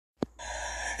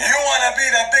want to be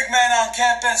the big man on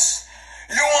campus?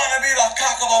 You want to be the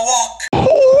cock of the walk?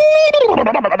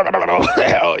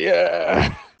 Hell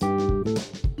yeah.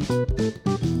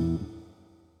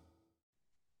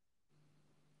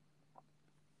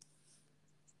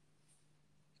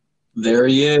 There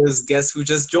he is. Guess who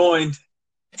just joined?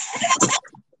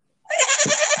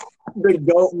 The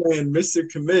GOAT man, Mr.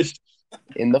 Commish.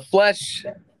 In the flesh.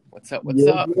 What's up? What's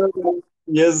yes, up? Sir.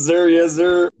 Yes, sir. Yes,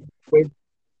 sir. Wait.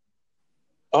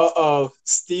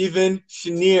 Steven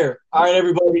Chenier. All right,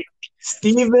 everybody.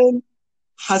 Steven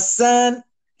Hassan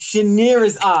Chenier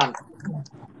is on.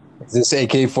 Is this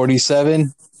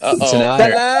AK-47? Uh-oh. It's an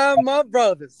honor. Salam, my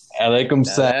brothers. Alaikum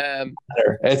salam.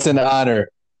 It's an honor,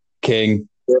 King.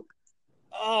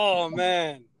 Oh,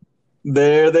 man.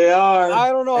 There they are. I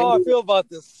don't know how I feel about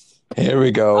this. Here we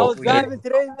I go. was driving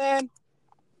today, man,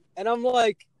 and I'm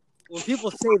like, when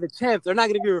people say the champ, they're not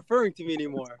going to be referring to me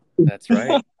anymore. That's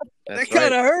right. That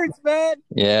kind of hurts, man.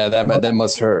 Yeah, that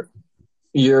must hurt.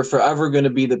 You're forever going to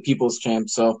be the people's champ.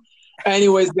 So,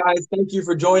 anyways, guys, thank you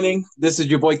for joining. This is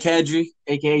your boy Kadri,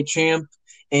 a.k.a. Champ,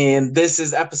 and this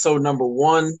is episode number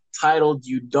 1, titled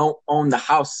You Don't Own the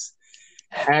House.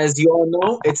 As you all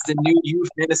know, it's the new You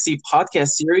Fantasy podcast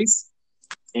series.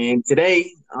 And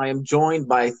today, I am joined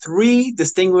by 3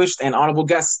 distinguished and honorable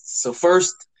guests. So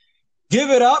first, give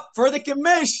it up for the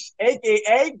commish,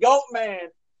 a.k.a. GOAT Man.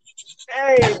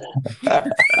 Hey.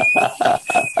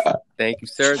 Thank you,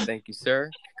 sir. Thank you, sir.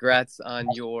 Congrats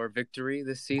on your victory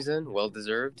this season. Well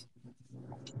deserved.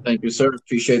 Thank you, sir.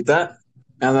 Appreciate that.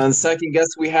 And then second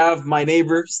guest, we have my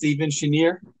neighbor, Steven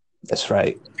Chenier. That's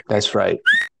right. That's right.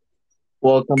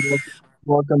 Welcome,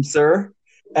 sir.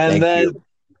 And Thank then you.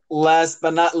 last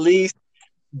but not least,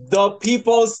 the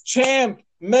people's champ,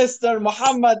 Mr.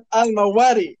 Muhammad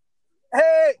Al-Mawari.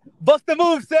 Hey, bust the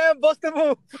move, Sam. Bust the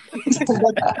move.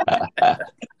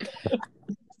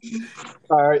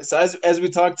 All right. So as we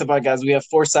talked about, guys, we have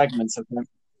 4 segments. Okay.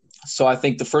 So I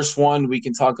think the first one we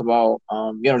can talk about,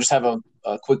 just have a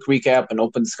quick recap and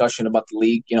open discussion about the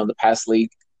league, the past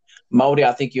league. Maudi,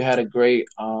 I think you had a great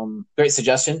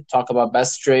suggestion. Talk about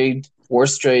best trade,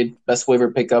 worst trade, best waiver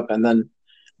pickup, and then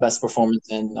best performance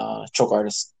in choke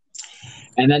artist.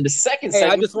 And then the second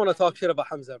segment. I just want to talk shit about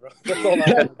Hamza, bro. That's all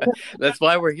I want. That's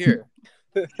why we're here.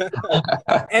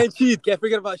 And Sheed. Can't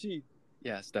forget about Sheed.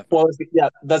 Yes, definitely. Well, yeah,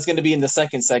 that's going to be in the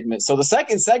second segment. So the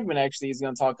second segment actually is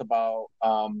going to talk about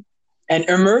an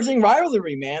emerging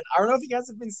rivalry, man. I don't know if you guys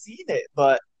have been seeing it,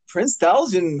 but Prince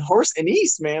Delge and Horse and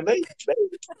East, man.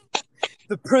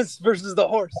 The Prince versus the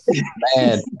Horse.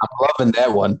 Man, I'm loving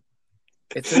that one.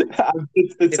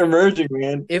 It's emerging,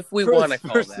 man. If we want to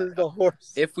call versus the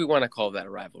Horse. if we want to call that a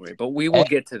rivalry, but we will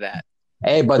get to that.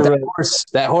 Hey, but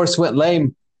that horse went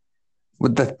lame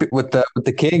with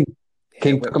the king.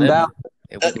 King took him down.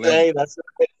 Hey, that's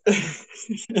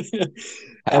it.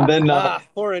 And then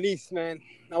Horse and East, man.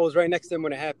 I was right next to him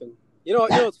when it happened. You know,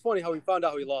 it's funny how we found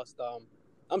out he lost.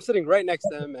 I'm sitting right next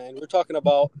to him, and we're talking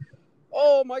about,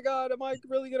 oh my God, am I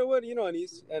really gonna win?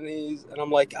 And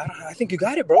I'm like, I think you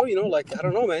got it, bro. I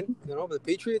don't know, man. But the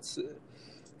Patriots,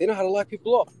 they know how to lock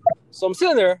people up. So I'm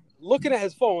sitting there looking at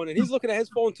his phone, and he's looking at his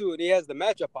phone too, and he has the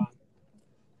matchup on.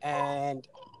 And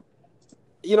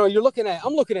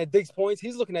I'm looking at Diggs' points.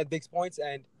 He's looking at Diggs' points,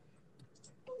 and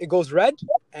it goes red,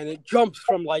 and it jumps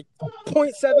from like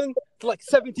 0.7 to like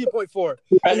 17.4.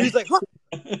 And he's like, huh?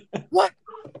 What?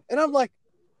 And I'm like,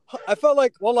 I felt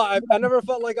like, I never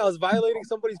felt like I was violating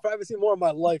somebody's privacy more in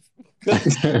my life. I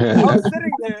was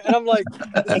sitting there, and I'm like,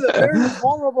 this is a very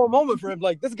vulnerable moment for him.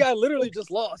 Like, this guy literally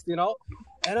just lost, And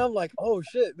I'm like, oh,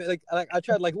 shit. Like I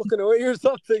tried, looking away or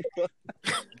something.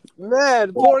 Man,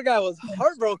 the poor guy was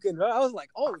heartbroken. Right? I was like,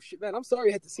 oh, shit, man, I'm sorry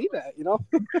you had to see that,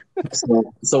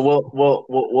 So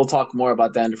we'll talk more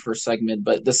about that in the first segment.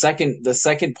 But the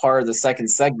second part of the second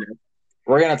segment,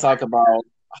 we're going to talk about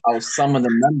how some of the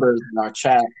members in our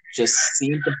chat just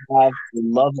seem to have a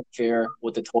love affair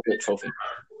with the toilet trophy.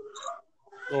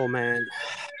 Oh, man.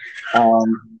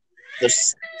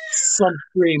 There's some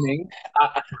screaming.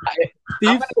 I'm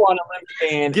going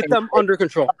to get them under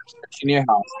control. In your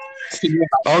house.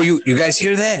 Oh, you guys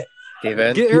hear that?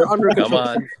 David, get her under come control.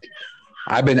 on.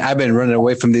 I've been running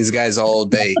away from these guys all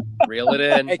day. Reel it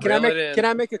in. Hey, can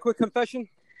I make a quick confession?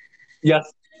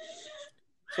 Yes.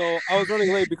 So I was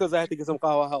running late because I had to get some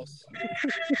kawa house.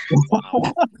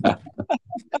 Wow.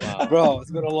 Bro, it's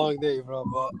been a long day, bro.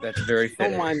 But That's very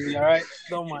fitting. don't mind me, all right?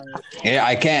 Don't mind me. Yeah,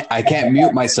 I can't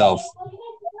mute myself.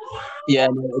 Yeah,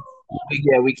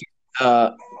 we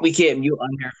can't mute on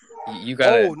here. You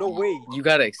gotta. Oh, no way. You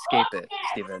gotta escape it,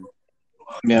 Steven.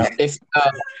 Yeah. If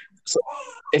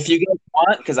you guys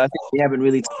want, because I think we haven't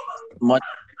really talked much,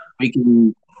 we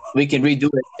can we can redo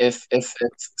it if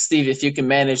Steve, if you can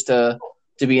manage to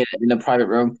be in a private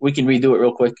room, we can redo it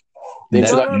real quick. No.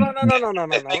 We're not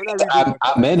redoing it.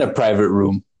 I'm in a private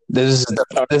room. This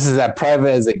is as private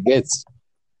as it gets.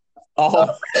 Oh, all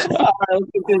right,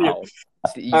 let's continue.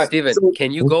 Wow. Steven,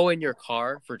 can you go in your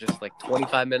car for just like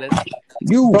 25 minutes?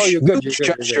 You You're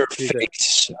shut good. your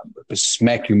face.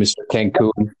 Smack you, Mr.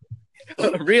 Cancun.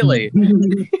 Really?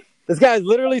 This guy's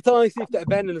literally telling Steve to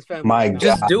abandon his family. My right now.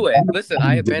 Just do it. Listen,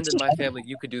 I abandoned my family.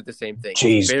 You could do the same thing.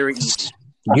 Jeez. It's very easy.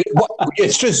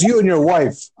 It's just you and your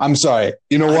wife. I'm sorry.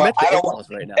 You know I'm what? at the in-laws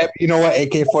right now. You know what?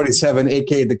 AK-47,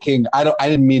 aka the King. I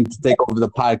didn't mean to take over the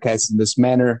podcast in this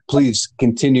manner. Please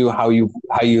continue how you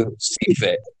see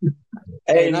fit.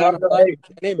 Hey, my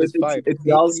name is Five. It's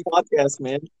y'all's podcast,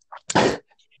 man.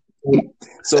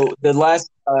 So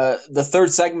the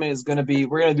third segment is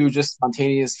we're gonna do just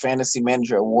spontaneous fantasy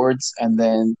manager awards, and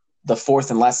then the fourth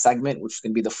and last segment, which is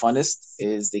gonna be the funnest,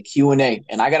 is the Q&A.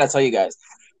 And I gotta tell you guys,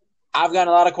 I've gotten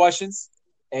a lot of questions,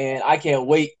 and I can't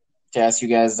wait to ask you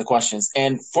guys the questions.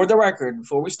 And for the record,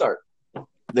 before we start,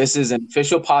 this is an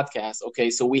official podcast, okay?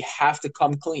 So we have to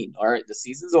come clean, all right? The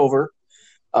season's over.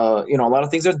 A lot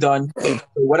of things are done. So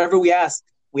whatever we ask,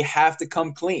 we have to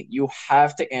come clean. You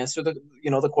have to answer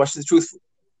the questions truthfully.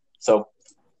 So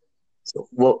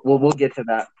we'll get to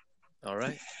that. All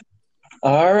right.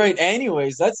 All right.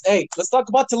 Anyways, let's talk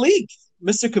about the league.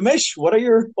 Mr. Kamish, what are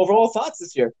your overall thoughts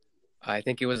this year? I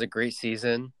think it was a great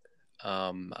season.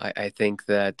 I think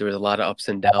that there was a lot of ups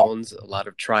and downs, a lot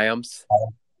of triumphs,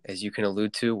 as you can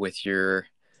allude to with your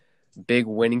big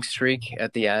winning streak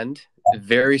at the end.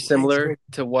 Very similar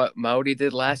to what Mauri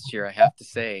did last year, I have to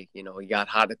say. He got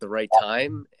hot at the right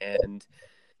time, and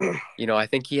I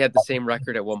think he had the same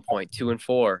record at one point,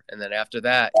 2-4, and then after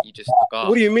that, he just took off.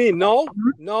 What do you mean? No.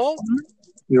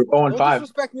 You're 0-5. Don't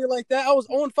disrespect me like that. I was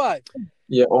 0-5.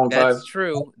 Yeah,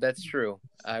 0-5. That's true.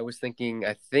 I was thinking,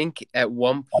 I think at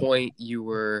one point you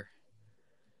were...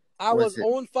 I was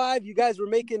 0-5. You guys were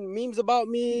making memes about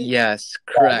me. Yes,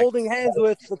 correct. Holding hands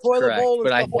with the toilet bowl and but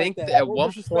stuff I think like that. at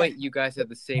one point you guys had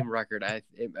the same record.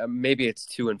 Maybe it's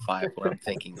 2-5 what I'm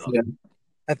thinking of. Yeah.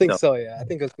 I think so, yeah. I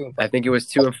think it was 2-5. I think it was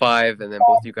 2-5, and then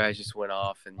both you guys just went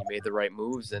off, and you made the right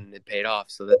moves, and it paid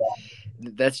off. So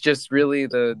that's just really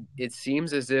it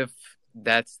seems as if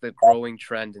that's the growing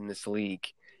trend in this league.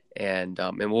 And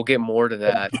we'll get more to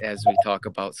that as we talk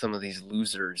about some of these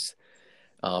losers.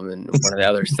 In one of the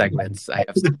other segments, I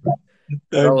have some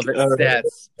relevant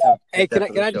stats. Hey, can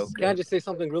I just say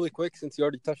something really quick since you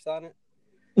already touched on it?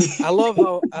 I love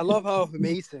how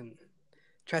Mason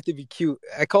tried to be cute.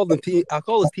 I call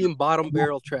his team Bottom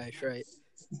Barrel Trash, right?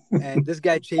 And this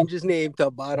guy changed his name to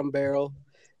Bottom Barrel,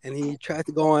 and he tried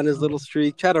to go on his little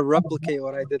streak, try to replicate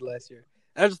what I did last year.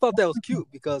 I just thought that was cute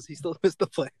because he still missed the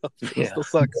playoffs. He still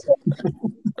sucks.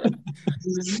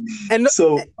 And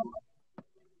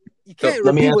you can't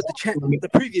repeat what the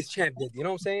previous champ did. You know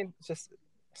what I'm saying? It's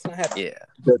not happening. Yeah.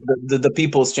 The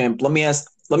people's champ. Let me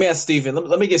ask Steven.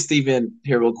 Let me get Steven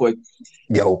here real quick.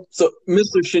 Yo. So,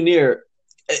 Mr. Chenier,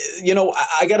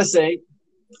 I gotta say,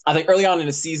 I think early on in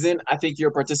the season, I think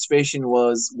your participation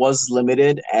was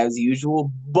limited as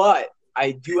usual. But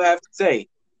I do have to say,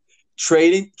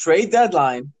 trade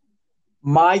deadline,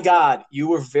 my God, you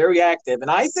were very active. And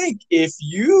I think if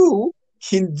you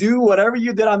can do whatever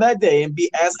you did on that day and be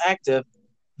as active,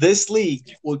 this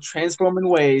league will transform in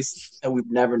ways that we've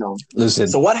never known. Listen.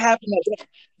 So what happened?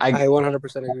 I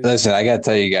 100% agree. Listen, I got to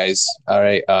tell you guys. All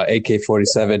right,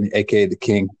 AK-47, aka the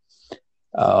King.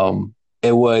 I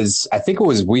think it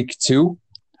was week 2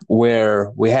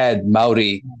 where we had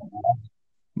Mauri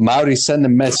send a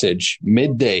message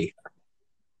midday.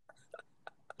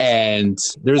 And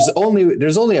there's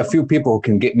only a few people who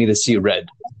can get me to see red.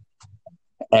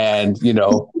 And,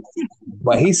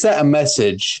 but he sent a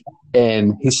message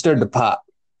and he stirred the pot.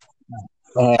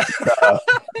 And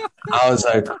I was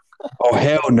like, oh,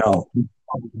 hell no.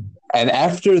 And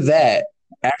after that,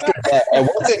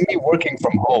 it wasn't me working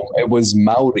from home. It was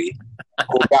Mauri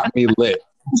who got me lit.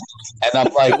 And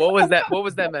I'm like, what was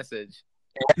that message?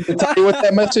 To tell you what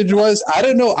that message was, I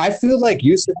don't know. I feel like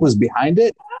Yusuf was behind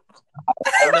it.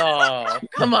 No,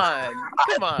 come on.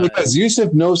 Because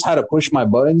Yusuf knows how to push my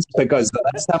buttons. Because the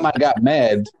last time I got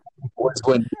mad was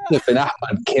when Yusuf and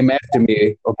Ahmad came after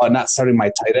me about not starting my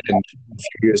tight end a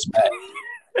few years back.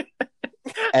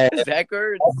 And, that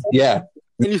hurts. Yeah.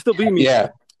 And you still beat me. Yeah.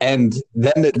 And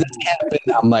then this happened.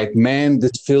 I'm like, man,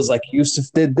 this feels like Yusuf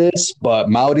did this, but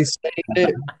Mauri saved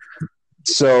it.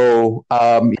 So,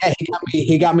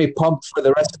 he got me pumped for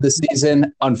the rest of the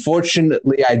season.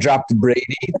 Unfortunately, I dropped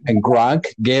Brady and Gronk,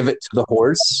 gave it to the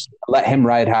horse. let him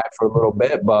ride high for a little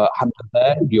bit, but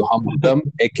alhamdulillah, you humbled him.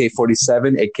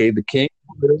 AK-47, AK the King.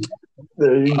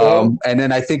 There you go. And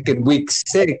then I think in week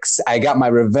 6, I got my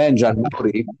revenge on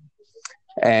Mauri.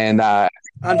 And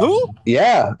On who?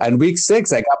 yeah, and week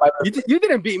 6, I got my You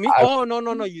didn't beat me. Oh no,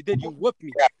 you did. You whooped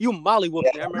me. You molly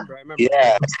whooped me. I remember.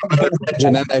 yeah,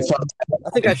 and then I felt I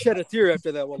think I shed a tear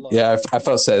after that. Wallah. yeah, I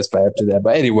felt satisfied after that.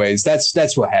 But anyways,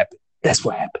 that's what happened. That's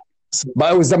what happened.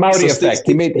 But it was the Mauri So, effect.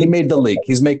 He made the league.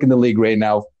 He's making the league right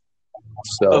now.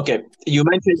 So Okay, you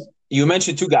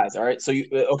mentioned 2 guys. All right, so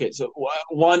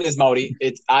one is Mauri.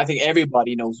 I think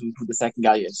everybody knows who the second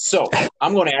guy is. So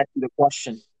I'm going to ask you the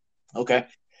question. Okay,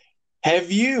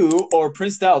 have you or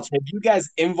Prince Dalch, have you guys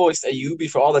invoiced Ayubi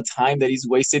for all the time that he's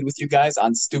wasted with you guys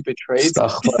on stupid trades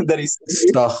that he's?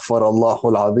 Astaghfirullah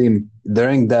al-Azim.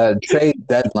 During the trade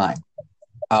deadline,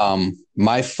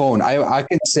 my phone, I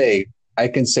can say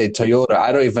Toyota.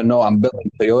 I don't even know I'm billing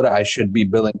Toyota. I should be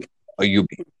billing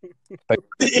Ayubi.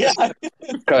 Yeah.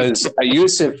 Because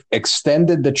Yusuf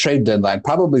extended the trade deadline,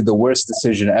 probably the worst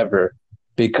decision ever,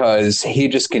 because he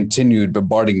just continued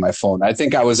bombarding my phone. I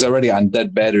think I was already on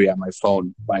dead battery on my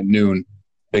phone by noon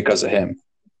because of him.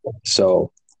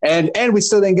 So, and we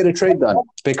still didn't get a trade done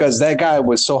because that guy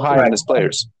was so high on his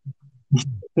players.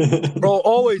 Bro,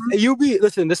 always.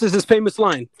 Listen, this is his famous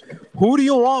line. Who do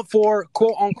you want for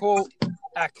quote unquote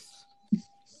X?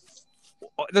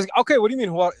 Okay, what do you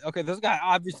mean? What? Okay, this guy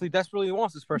obviously desperately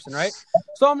wants this person, right?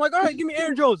 So I'm like, all right, give me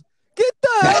Aaron Jones. Get the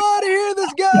hell out of here,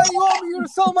 this guy. You want me to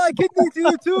sell my kidney to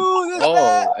you too?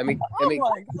 That. I mean, I'm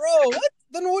like, bro, what?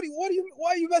 Then why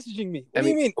are you messaging me? What do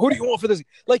you mean? Who do you want for this?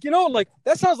 Like,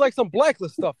 that sounds like some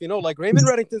blacklist stuff, like Raymond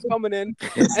Reddington's coming in,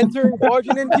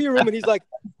 barging into your room, and he's like,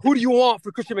 who do you want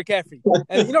for Christian McCaffrey?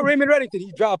 And Raymond Reddington,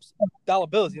 he drops dollar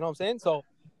bills, you know what I'm saying? So,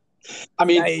 I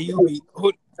mean,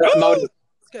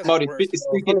 Mauri,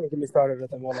 speaking. Get me started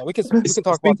with him. We can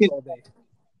talk about this all day.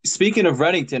 Speaking of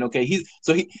Reddington, okay, he's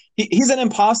an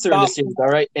imposter in this series, all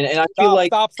right, and I feel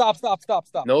like stop.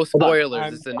 No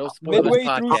spoilers. It's a no spoilers midway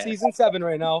podcast. through season 7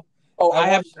 right now. Oh, I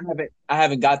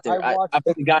haven't got there. I've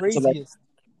gotten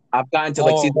to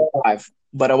like season 5.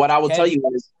 But what I will tell you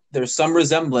is there's some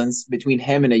resemblance between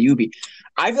him and Ayubi.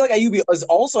 I feel like Ayubi is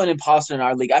also an imposter in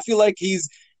our league. I feel like he's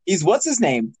what's his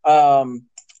name?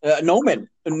 Newman.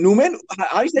 How do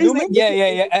you say his name?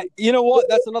 Yeah. You know what?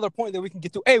 That's another point that we can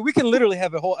get to. Hey, we can literally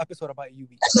have a whole episode about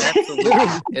Ayubi. Absolutely.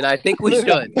 And I think we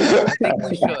should.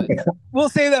 We'll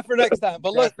save that for next time.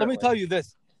 But let me tell you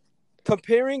this.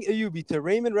 Comparing Ayubi to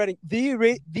Raymond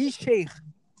Reddington, the Sheikh,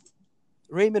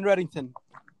 Raymond Reddington,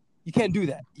 you can't do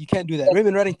that.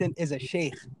 Raymond Reddington is a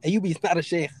Sheikh. Ayubi is not a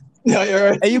Sheikh. No, you're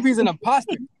right. Ayubi is an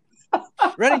imposter.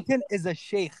 Reddington is a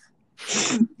Sheikh.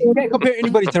 You can't compare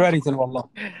anybody to Reddington, wallah.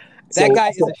 That guy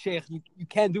is a Sheikh. You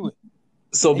can't do it.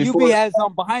 So before Ayubi has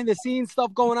some behind the scenes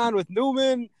stuff going on with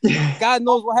Newman. God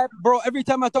knows what happened, bro. Every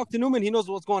time I talk to Newman, he knows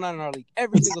what's going on in our league.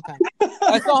 Every single time.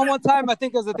 I saw him one time. I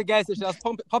think I was at the gas station. I was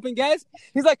pumping gas.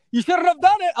 He's like, "You shouldn't have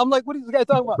done it." I'm like, "What is this guy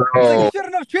talking about?" He's like, "You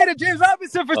shouldn't have traded James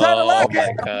Robinson for Tyler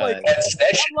Lockett." I'm like,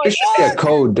 there should be a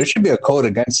code. There should be a code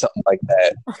against something like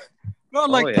that. No,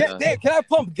 I'm like, can I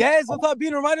pump gas without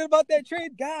being reminded about that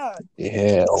trade? God.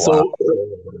 Yeah.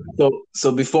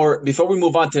 So before we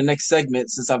move on to the next segment,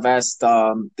 since I've asked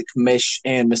the commish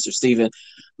and Mr. Steven,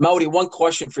 Mauri, one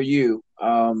question for you.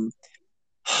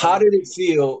 How did it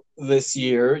feel this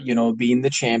year, being the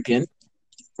champion,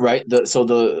 right?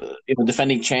 The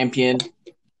defending champion.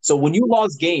 So when you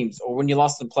lost games or when you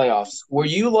lost the playoffs, were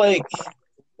you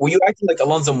acting like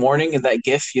Alonzo Mourning in that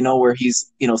GIF, where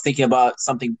he's, thinking about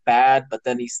something bad, but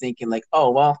then he's thinking like,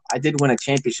 oh, well, I did win a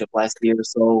championship last year,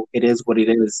 so it is what it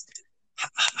is.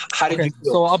 How did you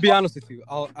feel? So I'll be honest with you.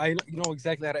 I know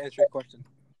exactly how to answer your question.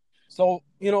 So,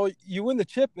 you win the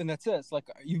chip and that's it. It's like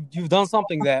you've done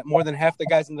something that more than half the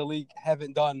guys in the league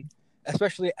haven't done,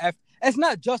 especially it's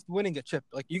not just winning a chip.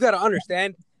 Like, you got to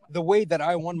understand the way that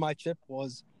I won my chip you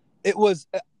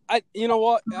know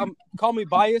what? Call me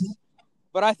biased,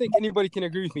 but I think anybody can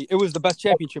agree with me. It was the best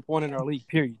championship won in our league,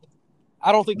 period.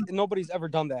 I don't think nobody's ever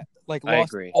done that. Like,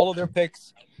 lost all of their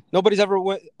picks. Nobody's ever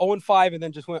went 0-5 and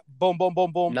then just went boom, boom,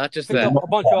 boom, boom. Not just picked that. Up a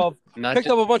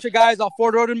bunch of guys off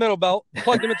Ford Road and Middle Belt,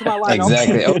 plugged them into my lineup.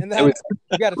 Exactly. And then it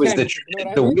was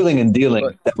the wheeling and dealing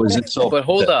that was it. So, but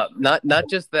hold up, not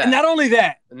just that. And not only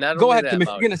that. Go ahead, Tim, if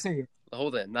you're gonna say it.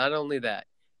 Hold on. Not only that,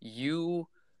 you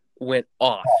went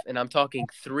off, and I'm talking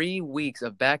 3 weeks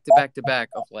of back to back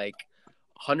of like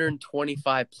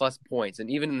 125 plus points, and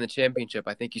even in the championship,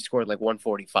 I think you scored like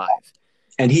 145.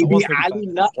 And he beat Ali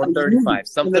 135,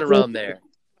 something around there.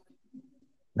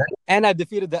 And I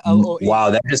defeated the LOA. Wow,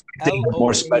 that just makes it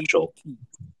more special.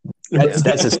 That's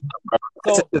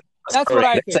That's what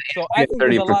I think. So I think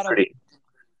there's a lot of pretty.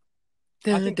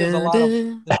 I think there's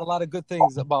a lot of good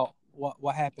things about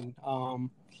what happened.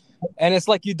 And it's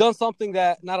like you've done something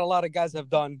that not a lot of guys have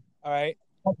done. All right,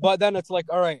 but then it's like,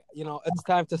 all right, it's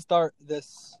time to start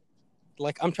this.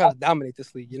 Like I'm trying to dominate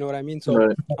this league. You know what I mean? So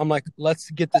Right. I'm like,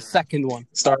 let's get the second one.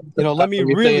 Start. Let me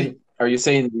really. Are you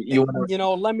saying you want to?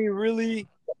 Let me really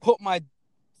put my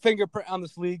fingerprint on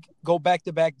this league, go back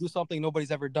to back, do something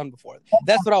nobody's ever done before.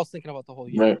 That's what I was thinking about the whole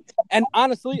year. Right. And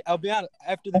honestly, I'll be honest.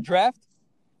 After the draft,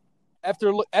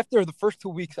 after the first 2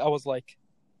 weeks, I was like,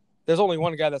 "There's only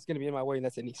one guy that's going to be in my way, and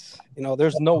that's Enis.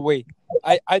 There's no way.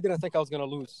 I didn't think I was going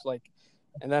to lose.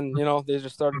 And then they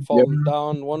just started falling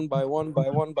down one by one,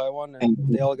 and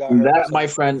they all got hurt. That, So, my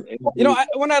friend.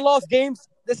 when I lost games,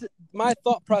 this is my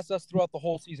thought process throughout the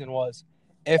whole season was,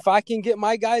 if I can get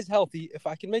my guys healthy, if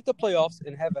I can make the playoffs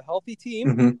and have a healthy team,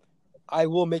 Mhm. I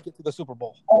will make it to the Super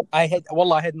Bowl. I had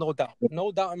no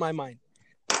doubt in my mind.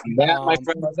 That, my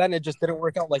friend. But then it just didn't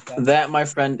work out like that. That, my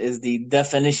friend, is the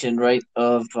definition, right,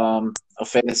 of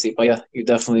fantasy. But yeah, you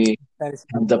definitely have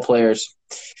the players.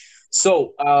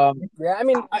 So, Yeah, I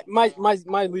mean,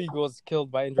 my league was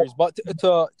killed by injuries. But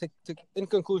to in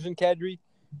conclusion, Kadri,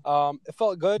 it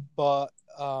felt good, but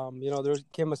there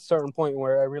came a certain point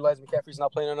where I realized McCaffrey's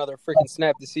not playing another freaking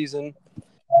snap this season,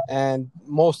 and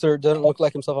Mostert doesn't look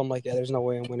like himself. I'm like, yeah, there's no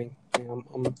way I'm winning.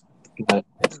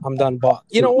 I'm done. But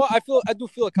you know what? I do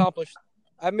feel accomplished.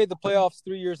 I made the playoffs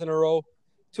 3 years in a row.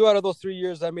 2 out of those 3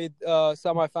 years, I made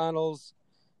semifinals.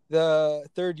 The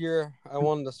third year, I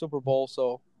won the Super Bowl.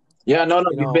 So. yeah, no,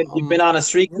 you've been on a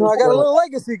streak. I got a little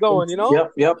legacy going,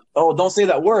 Yep. Oh, don't say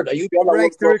that word.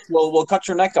 We'll cut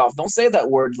your neck off. Don't say that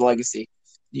word, legacy.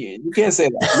 You can't say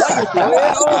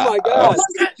that. Oh my God!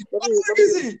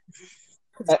 Legacy.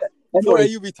 Before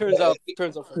Anyways, Ayubi turns out.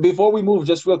 before we move,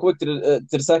 just real quick to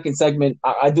the second segment,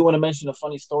 I do want to mention a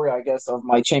funny story, I guess, of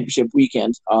my championship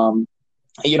weekend.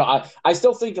 I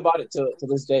still think about it to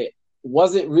this day.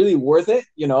 Was it really worth it?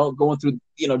 Going through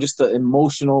just the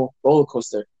emotional roller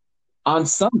coaster. On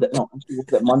Sunday, no, was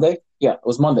that Monday? Yeah, it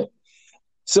was Monday.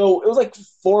 So it was like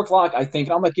 4:00, I think.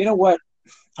 And I'm like, you know what?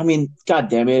 I mean, God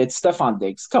damn it, it's Stefon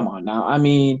Diggs. Come on now. I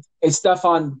mean, it's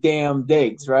Stefon damn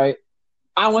Diggs, right?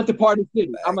 I went to Party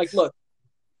City. I'm like, look,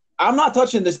 I'm not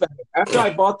touching this bag. After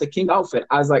I bought the King outfit,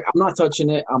 I was like, I'm not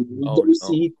touching it. I'm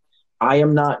receipt. I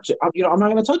am not. I'm not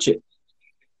going to touch it.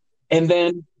 And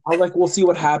then I was like, we'll see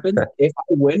what happens. If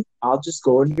I win, I'll just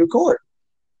go and record.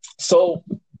 So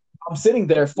I'm sitting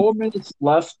there, 4 minutes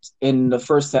left in the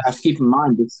first half. Keep in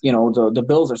mind, the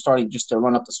Bills are starting just to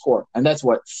run up the score. And that's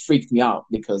what freaked me out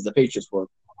because the Patriots were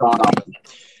gone off.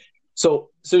 So,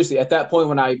 seriously, at that point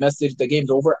when I messaged the game's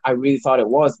over, I really thought it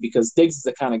was because Diggs is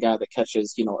the kind of guy that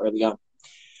catches, early on.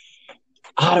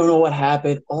 I don't know what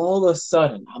happened. All of a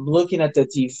sudden, I'm looking at the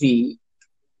TV,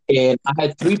 and I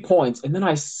had 3 points. And then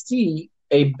I see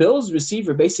a Bills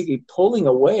receiver basically pulling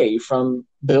away from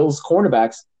Bills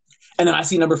cornerbacks. And then I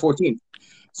see number 14.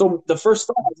 So the first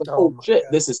thought, I was like, oh shit,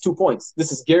 God. This is 2 points.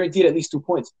 This is guaranteed at least 2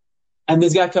 points. And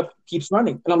this guy keeps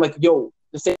running. And I'm like, yo,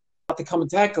 this ain't about to come and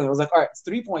tackle him. I was like, all right, it's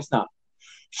 3 points now.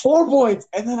 4 points.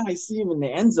 And then I see him in the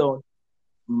end zone.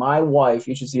 My wife,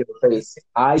 you should see her face.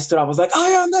 I stood up. I was like, I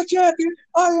am the champion.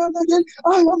 I am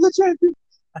the champion.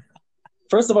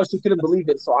 First of all, she couldn't believe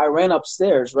it. So I ran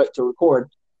upstairs, right, to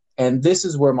record. And this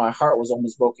is where my heart was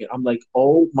almost broken. I'm like,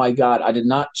 oh my God, I did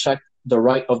not check the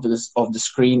right of the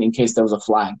screen in case there was a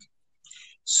flag.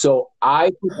 So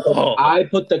I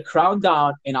put the crown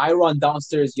down and I run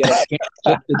downstairs yet again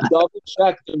to double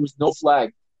check there was no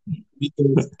flag.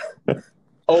 Because,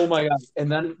 oh my God.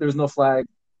 And then there was no flag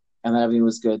and then everything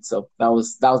was good. So that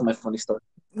was my funny story.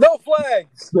 No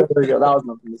flags. There we go. That was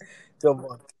my funny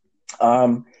story.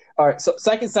 All right. So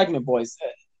second segment, boys.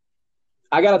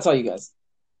 I gotta tell you guys,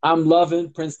 I'm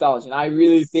loving Prince Dalton. I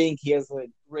really think he has a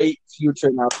great future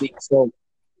in our league. So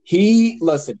he's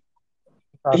not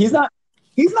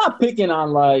picking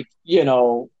on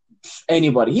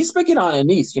anybody. He's picking on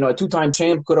Enis, a 2-time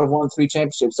champ, could have won 3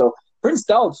 championships. So Prince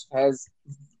Dalton has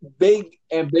big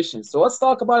ambitions. So let's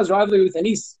talk about his rivalry with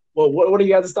Enis. Well, what are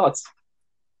you guys' thoughts?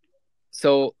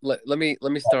 So let me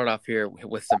start off here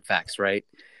with some facts, right?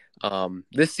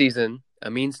 This season,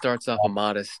 Amin starts off a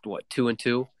modest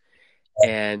 2-2.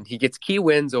 And he gets key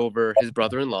wins over his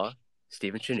brother-in-law,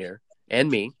 Steven Chenier, and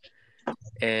me.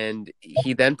 And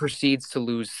he then proceeds to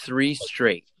lose 3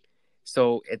 straight.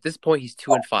 So at this point, he's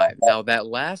 2-5. Now, that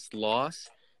last loss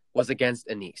was against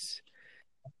Enis.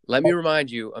 Let me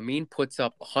remind you, Amin puts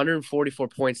up 144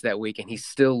 points that week, and he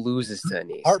still loses to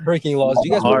Enis. Heartbreaking loss. Do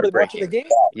you guys remember watching the game?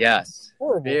 Yes.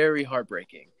 Horrible. Very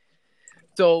heartbreaking.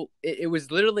 So it was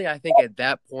literally, I think, at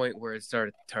that point where it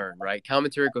started to turn, right?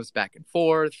 Commentary goes back and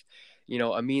forth. You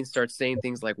know, Amin starts saying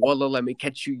things like, well, let me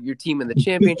catch your team in the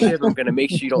championship. I'm going to make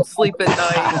sure you don't sleep at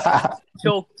night.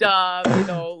 Choke job. You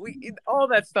know, all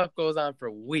that stuff goes on for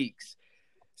weeks.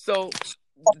 So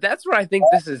that's where I think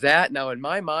this is at. Now, in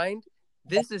my mind,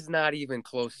 this is not even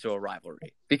close to a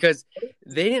rivalry because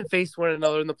they didn't face one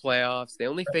another in the playoffs. They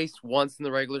only faced once in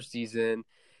the regular season.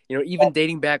 You know, even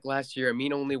dating back last year,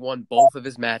 Amin only won both of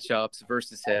his matchups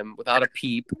versus him without a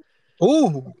peep.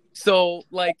 Ooh. So,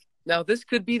 like, now this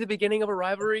could be the beginning of a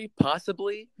rivalry,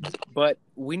 possibly, but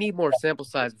we need more sample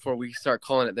size before we start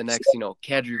calling it the next, you know,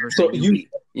 Kadri versus Ayubi.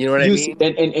 You know what I mean?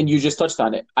 And you just touched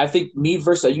on it. I think me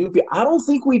versus Ayubi, I don't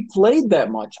think we played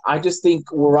that much. I just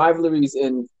think we're rivalries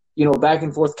in, you know, back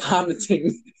and forth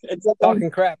commenting. Talking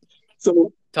crap.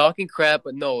 So talking crap,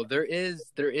 but no, there is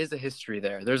a history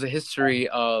there. There's a history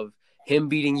of him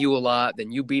beating you a lot,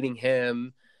 then you beating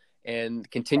him, and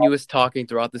continuous talking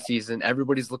throughout the season.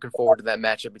 Everybody's looking forward to that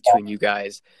matchup between you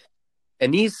guys.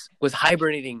 Anise was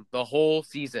hibernating the whole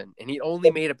season, and he only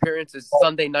made appearances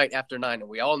Sunday night after 9, and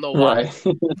we all know why.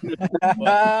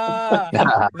 right.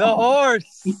 The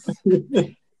horse.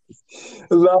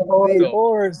 The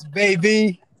horse,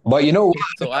 baby. But you know what?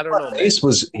 So I don't know. Man.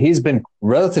 He's been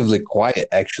relatively quiet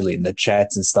actually in the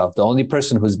chats and stuff. The only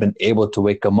person who's been able to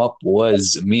wake him up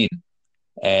was Amin.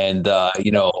 And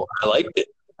you know, I liked it.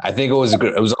 I think it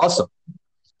was awesome.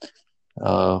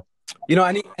 You know,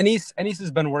 Anise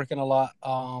has been working a lot.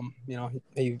 You know,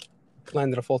 he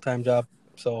landed a full-time job.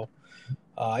 So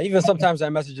even sometimes I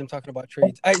message him talking about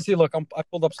trades. I see. Look, I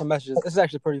pulled up some messages. This is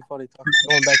actually pretty funny.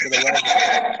 Going back to the web.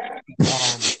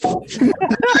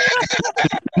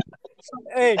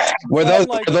 Hey, were those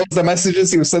the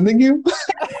messages he was sending you?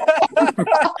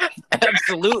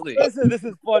 Absolutely. This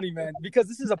is funny, man, because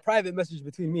this is a private message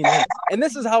between me and him, and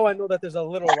this is how I know that there's a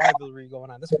little rivalry going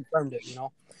on. This confirmed it, you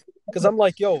know, because I'm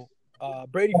like, yo,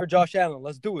 Brady for Josh Allen,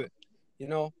 let's do it. You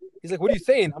know, he's like, what are you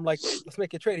saying? I'm like, let's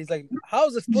make a trade. He's like,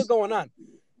 how's this split going on?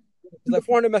 He's like,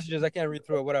 400 messages, I can't read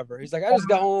through it, whatever. He's like, I just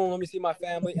got home, let me see my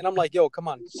family, and I'm like, yo, come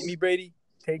on, give me Brady,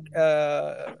 take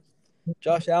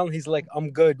Josh Allen. He's like, I'm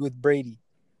good with Brady.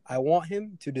 I want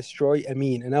him to destroy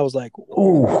Amin. And I was like,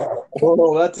 oh,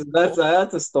 that's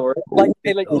a story. Like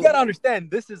you gotta understand,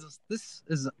 this is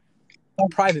a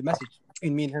private message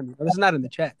between me and him. This is not in the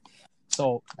chat.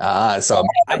 So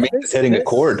Amin's hitting a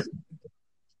chord.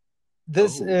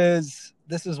 This is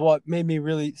what made me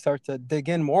really start to dig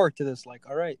in more to this. Like,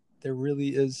 all right, there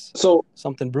really is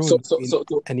something brewing.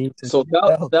 So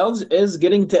Belge is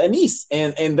getting to Anise,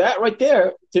 and that right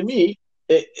there, to me,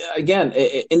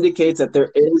 it indicates that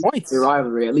there is a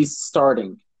rivalry, at least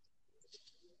starting.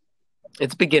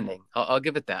 It's beginning. I'll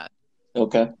give it that.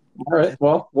 Okay. All right.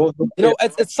 Well, you know,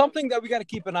 it's something that we got to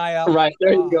keep an eye out. Right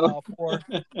there, you go. For.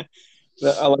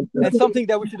 I like that. It's something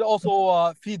that we should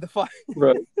also feed the fire.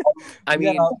 Right. We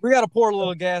got to pour a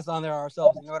little gas on there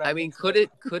ourselves. You know what I mean? Could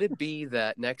it be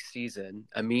that next season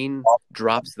Amin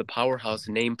drops the powerhouse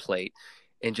nameplate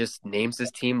and just names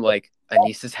his team like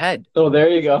Anise's head? Oh, there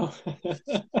you go.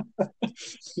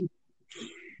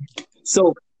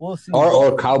 So we'll see.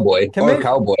 Or cowboy,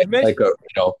 like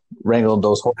wrangling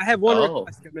those horses. I have one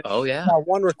request. Oh yeah. I have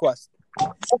one request.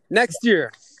 Next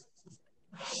year,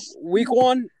 week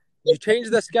 1, you change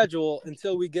the schedule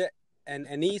until we get an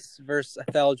Anise versus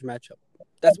a Thelge matchup.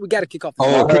 We got to kick off.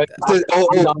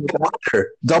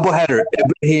 Double header.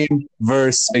 Ibrahim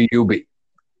versus Ayubi.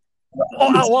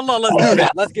 Well, let's do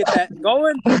that. Let's get that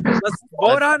going. Let's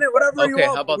vote on it. Whatever you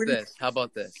want. Okay. How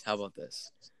about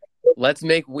this? Let's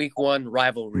make week 1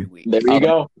 rivalry week. There you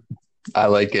go. I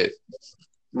like it.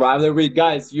 Rivalry week,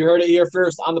 guys. You heard it here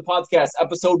first on the podcast,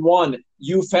 episode 1,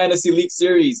 U Fantasy League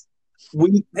Series.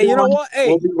 Hey, you know what?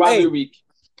 Hey, rivalry week.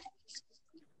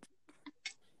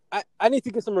 I need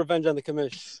to get some revenge on the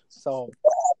commish. So,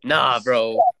 nah,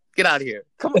 bro, get out of here.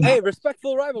 Come on, hey,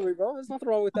 respectful rivalry, bro. There's nothing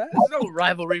wrong with that. There's no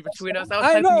rivalry between us.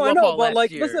 I know, but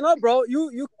like, listen up, bro.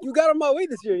 You got on my way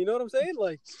this year. You know what I'm saying?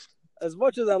 Like, as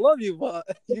much as I love you, but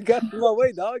you got on my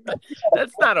way, dog.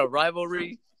 That's not a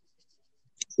rivalry.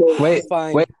 Wait.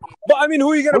 But I mean,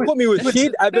 who are you gonna put me with?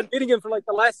 Sheed? I've been beating him for like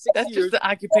the last 6 years. That's just the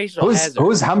occupational hazard.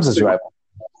 Who's Hamza's rival?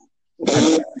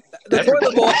 The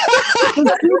toilet bowl.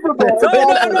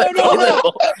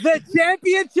 No. The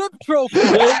championship trophy.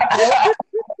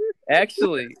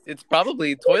 Actually, it's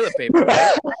probably toilet paper.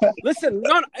 Right? Listen,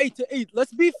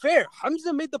 let's be fair.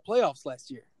 Hamza made the playoffs last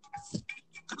year.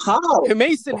 How?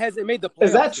 Mason hasn't made the playoffs.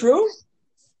 Is that true?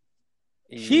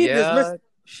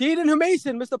 Sheed and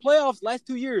Mason missed the playoffs last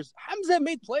 2 years. Hamza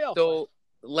made playoffs. So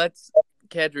let's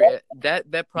Kadri,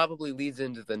 that probably leads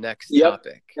into the next Yep.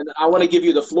 topic. And I want to give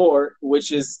you the floor,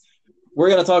 which is we're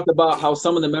going to talk about how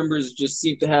some of the members just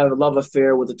seem to have a love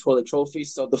affair with the toilet trophy.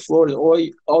 So the floor is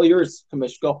all yours,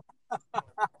 Commish. Go.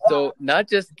 So not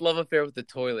just love affair with the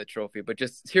toilet trophy, but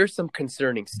just here's some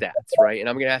concerning stats, right? And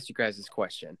I'm going to ask you guys this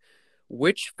question.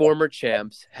 Which former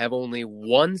champs have only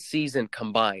one season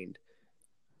combined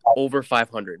over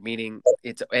 500, meaning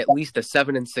it's at least a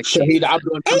 7-6 season? Shahid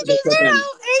Abdul and Hamza Shabani.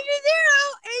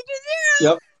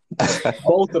 Yep.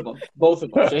 Both of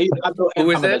them. Shahid Abdul and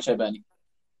Who is Hamza it? Shabani.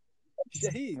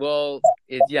 Shahid. Well,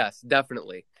 yes,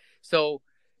 definitely. So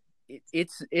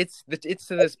it's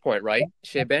to this point, right?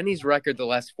 Shabani's record the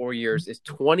last 4 years is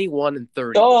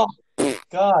 21-30. Oh,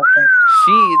 God.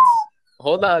 Sheeds,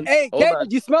 hold on. Hey, hold Ken, on.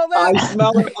 did you smell that? I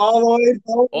smell it all the way.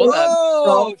 Hold on.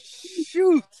 Oh,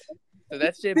 shoot. So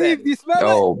that's Steve, Shabani. do you smell it?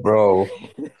 Oh, bro.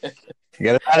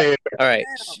 Get it out of here. All right.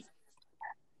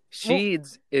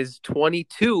 Sheeds is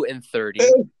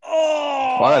 22-30.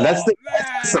 Oh, Wow, that's man.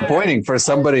 disappointing for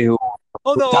somebody who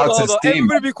Hold on. touts his team.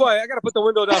 Everybody be quiet. I got to put the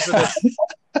window down for this.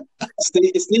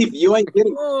 Steve, you ain't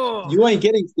getting. Oh. You ain't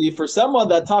getting, Steve. For someone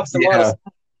that talks a lot of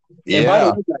Yeah. And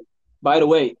Yeah. by the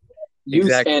way, you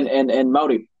Exactly. and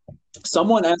Mauri,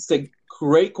 someone asked a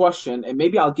great question, and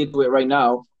maybe I'll get to it right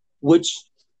now, which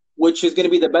is going to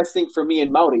be the best thing for me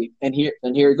and Mauri. And here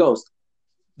it goes.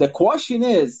 The question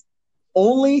is,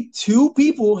 only 2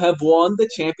 people have won the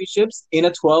championships in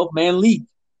a 12-man league.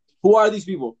 Who are these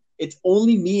people? It's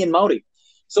only me and Mauri.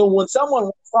 So when someone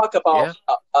talk about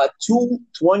a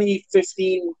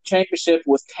 2015 championship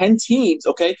with 10 teams,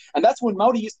 okay, and that's when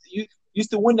Mauri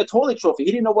used to win the toilet trophy.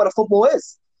 He didn't know what a football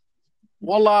is.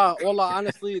 Wallah,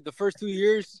 honestly, the first 2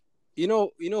 years, you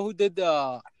know who did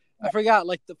the I forgot,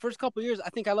 like the first couple of years, I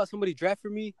think I let somebody draft for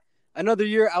me. Another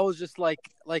year I was just like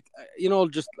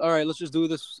just all right, let's just do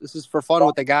this. This is for fun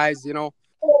with the guys, You know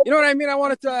what I mean? I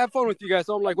wanted to have fun with you guys.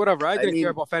 So I'm like, whatever. I didn't care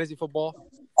about fantasy football.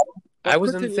 I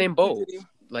was in the same boat.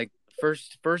 Like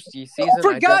first season.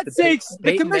 For I got God's sakes, the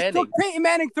Peyton commission Manning. took Peyton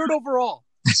Manning 3rd overall.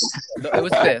 No, it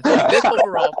was fifth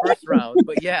overall, first round.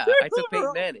 But yeah, I took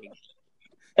Peyton Manning.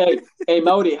 Hey,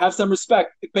 Mauri, have some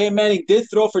respect. Peyton Manning did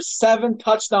throw for 7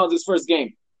 touchdowns his first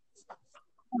game.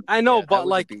 I know, Yeah, that but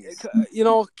was a beast.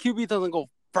 QB doesn't go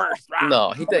first round.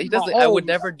 No, he doesn't. I would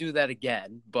never do that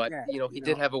again. But Yeah, he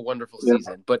did have a wonderful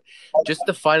season. But just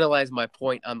to finalize my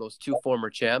point on those 2 former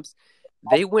champs,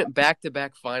 they went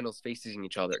back-to-back finals facing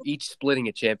each other, each splitting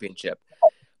a championship.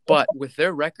 But with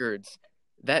their records,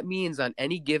 that means on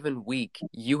any given week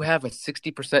you have a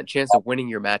 60% chance of winning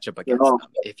your matchup against them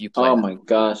if you play. Oh them. my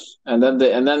gosh! And then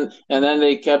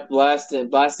they kept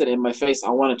blasted in my face. I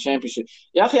won a championship.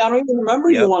 Yeah, I don't even remember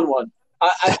you won one.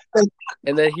 I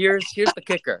And then here's the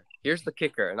kicker. Here's the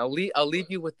kicker, and I'll leave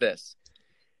you with this.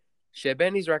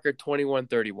 Shabani's record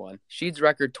 21-31. Sheed's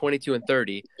record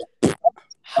 22-30.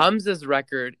 Hamza's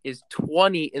record is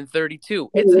 20-32.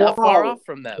 It's not far off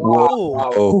from them.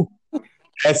 Whoa.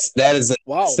 That is a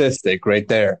statistic right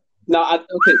there. Now,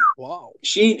 okay. Wow.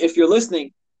 Sheed, if you're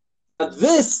listening,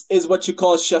 this is what you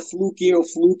call shafluki or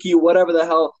fluky, whatever the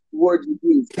hell word you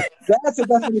use. That's the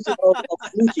definition of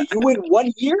fluky. You win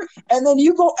 1 year, and then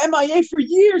you go MIA for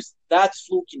years. That's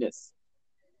flukiness.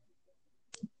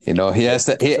 He has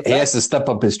to step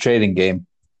up his trading game.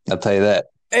 I'll tell you that.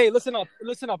 Hey, listen up.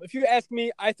 If you ask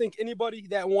me, I think anybody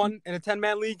that won in a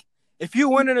 10-man league, if you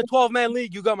win in a 12-man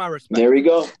league, you got my respect. There we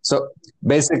go. So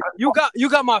basically, you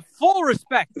got my full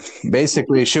respect.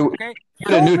 Basically, should Okay?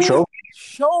 get a new trophy.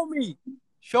 Show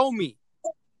me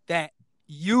that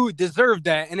you deserve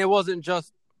that, and it wasn't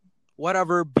just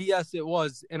whatever BS it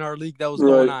was in our league that was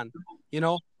going on.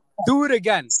 Do it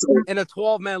again in a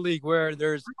 12-man league where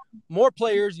there's more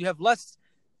players, you have less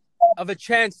of a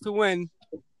chance to win.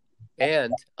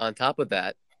 And on top of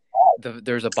that,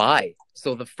 there's a bye.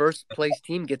 So the first place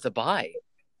team gets a bye.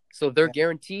 So they're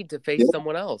guaranteed to face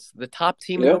someone else, the top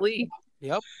team in the league.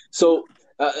 Yep. So,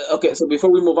 okay, so before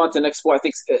we move on to the next 4, I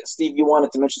think, Steve, you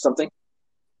wanted to mention something?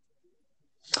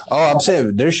 Oh, I'm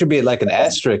saying there should be like an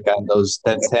asterisk on those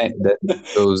 10-man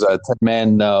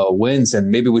wins, and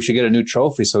maybe we should get a new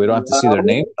trophy so we don't have to see their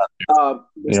name.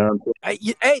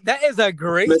 Hey, that is a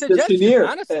great Mr. suggestion. Chenier,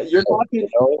 Honestly,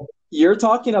 you're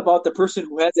talking about the person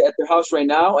who has it at their house right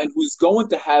now and who's going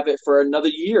to have it for another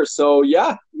year. So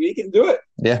yeah, we can do it.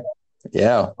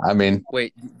 Yeah. I mean,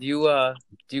 wait, do you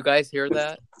guys hear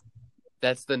that?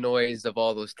 That's the noise of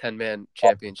all those 10-man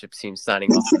championship teams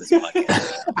signing off on this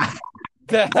podcast.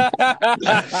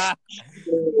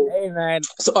 Hey man.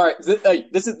 So all right,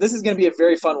 this is going to be a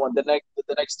very fun one. The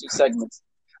next 2 segments,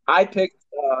 I picked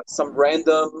some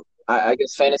random I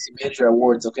guess, fantasy manager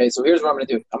awards. Okay, so here's what I'm gonna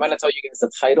do. I'm gonna tell you guys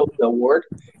the title of the award,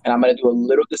 and I'm gonna do a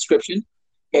little description,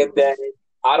 and then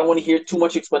I don't want to hear too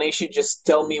much explanation. Just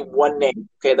tell me one name,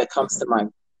 okay, that comes to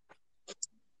mind.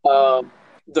 Um,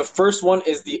 the first one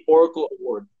is the Oracle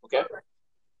Award. Okay,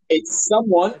 it's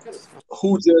someone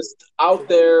who just out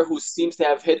there who seems to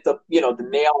have hit the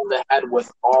nail on the head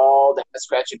with all the head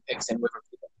scratching picks and whatever.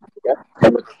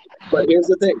 Okay, but here's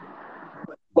the thing.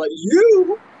 But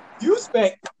you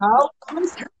spent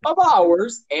countless of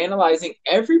hours analyzing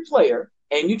every player,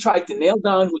 and you tried to nail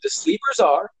down who the sleepers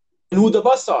are and who the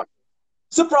busts are.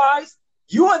 Surprise!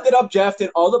 You ended up drafting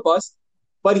all the busts,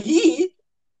 but he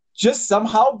just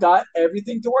somehow got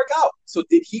everything to work out. So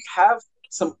did he have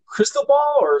some crystal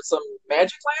ball or some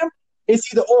magic lamp? Is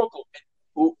he the Oracle? And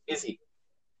who is he?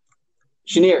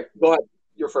 Shanir, go ahead.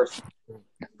 You're first.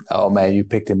 Oh man, you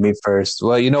picked me first.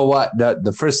 Well, you know what?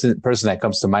 The first person that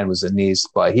comes to mind was Anise,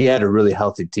 but he had a really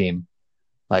healthy team.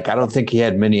 Like I don't think he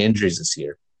had many injuries this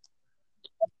year.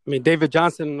 I mean, David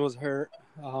Johnson was hurt.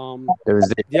 There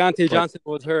was Deontay Johnson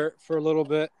was hurt for a little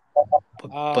bit.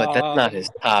 But that's not his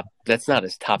top. That's not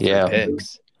his top Yeah. three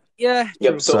picks. Yeah.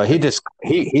 Yep. So he just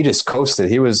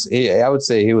coasted. I would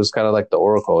say he was kind of like the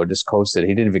Oracle, just coasted.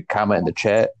 He didn't even comment in the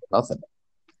chat. Nothing.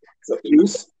 So,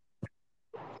 Hughes?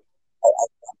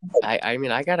 I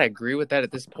mean, I gotta agree with that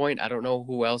at this point. I don't know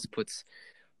who else puts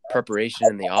preparation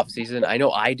in the off season. I know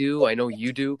I do. I know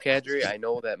you do, Kadri. I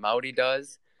know that Maudi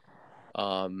does.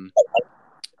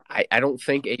 I don't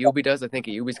think Ayubi does. I think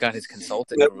Ayubi's got his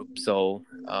consultant group. So,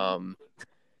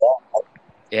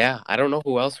 yeah, I don't know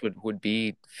who else would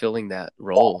be filling that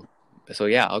role. So,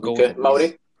 yeah, I'll go with it.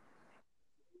 Maudi?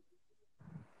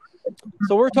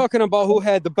 So we're talking about who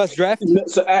had the best draft.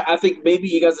 So I think maybe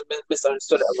you guys have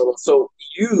misunderstood it a little. So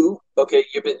you're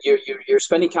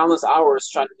spending countless hours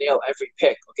trying to nail every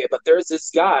pick, okay? But there's this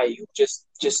guy who just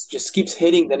keeps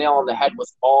hitting the nail on the head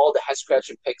with all the head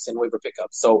scratching picks and waiver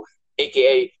pickups. So,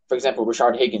 AKA, for example,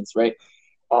 Rashard Higgins, right?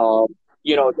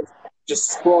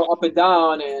 Just scroll up and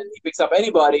down, and he picks up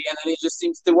anybody, and then it just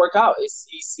seems to work out.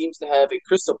 He seems to have a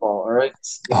crystal ball, all right?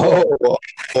 Well,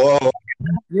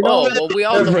 we all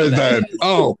know that.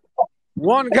 Oh,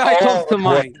 One guy comes to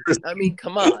mind. I mean,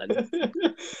 come on.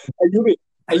 Ayubi,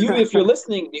 if you're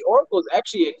listening, the Oracle is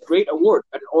actually a great award.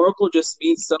 An Oracle just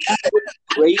means someone with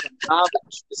great knowledge.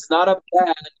 It's not a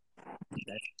bad.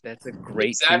 That's a great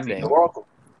Exactly, team the name. Oracle.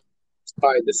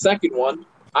 All right, the second one.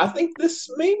 I think this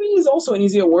maybe is also an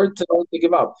easy award to think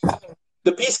about.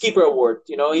 The Peacekeeper Award.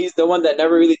 He's the one that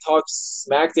never really talks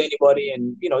smack to anybody,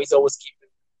 and he's always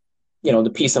keeping the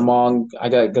peace among I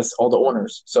guess all the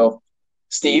owners. So,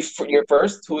 Steve, you're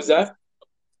first. Who's that?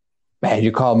 man,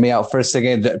 you called me out first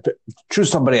again. Choose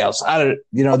somebody else.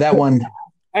 That one.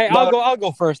 Hey, I'll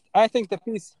go first. I think the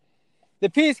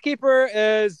Peacekeeper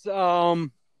is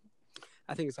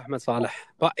I think it's Ahmed Saleh.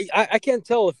 But I can't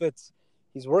tell if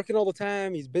he's working all the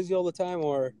time, he's busy all the time,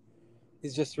 or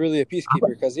he's just really a peacekeeper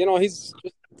because he's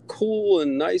just cool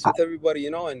and nice with everybody,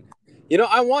 and I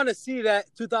want to see that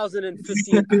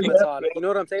 2015 Ahmed Saleh. You know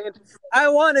what I'm saying? I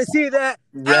want to see that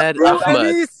Red Ahmed.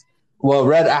 Ahmed. Well,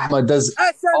 Red Ahmed does.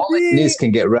 All SMD, Anise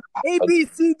can get Red. A, B,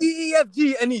 C, D, E, F,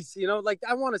 G, Anis.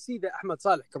 I want to see that Ahmed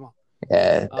Saleh. Come on.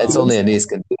 Yeah, it's only Anise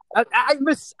can do. I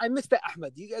miss that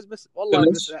Ahmed. You guys miss? Wallah, I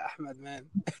miss that Ahmed, man.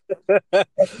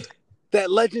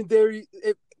 That legendary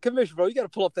Commissioner, bro. You got to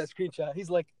pull up that screenshot. He's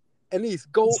like, Anis,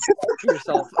 go fuck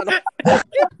yourself.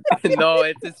 No,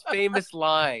 it's his famous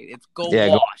line. It's go Yeah,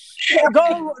 go- wash.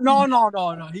 Go.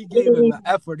 No. He gave him the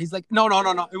effort. He's like, no.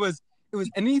 It was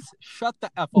Anis, shut the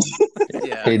F up.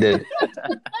 Yeah. He did.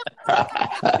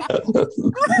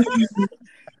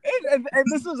 And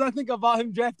this was, I think, about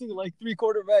him drafting like 3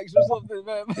 quarterbacks or something,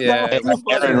 man. Yeah, it was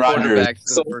Aaron Rodgers. quarterbacks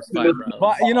in the first 5 rounds.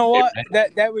 But you know what?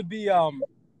 That would be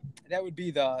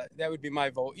my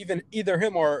vote. Either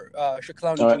him or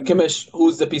Shaklani. All right, Kamish,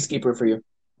 who's the Peacekeeper for you?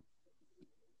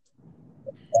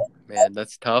 Man,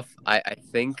 that's tough. I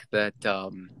think that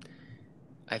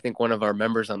I think one of our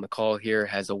members on the call here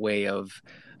has a way of,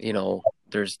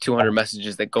 there's 200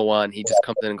 messages that go on. He just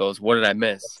comes in and goes, "What did I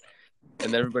miss?"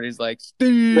 And everybody's like,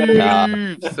 "Steve."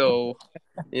 So,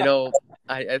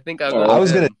 I think I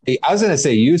was gonna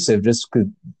say Yusuf just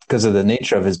because of the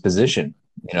nature of his position.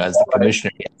 As the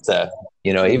commissioner, he has to,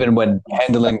 even when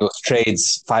handling those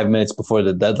trades 5 minutes before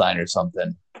the deadline or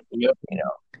something. Yep.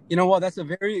 You know what? That's a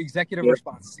very executive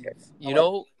response, Steve.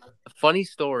 A funny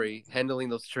story handling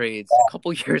those trades a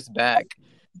couple years back.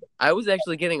 I was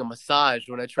actually getting a massage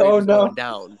when a trade was going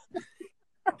down.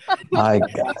 My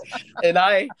gosh. And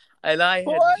I and I had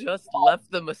What? just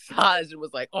left the massage and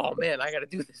was like, "Oh man, I gotta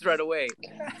do this right away."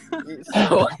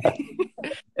 So,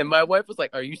 and my wife was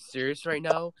like, "Are you serious right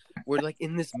now? We're like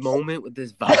in this moment with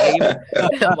this vibe."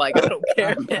 I'm like, "I don't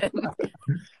care, man."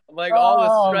 I'm like, all the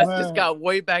Oh, stress man. just got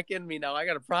way back in me now. I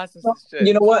gotta process this shit.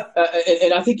 You know what?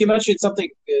 And I think you mentioned something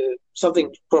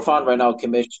profound right now,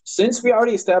 Kamish. Since we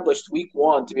already established week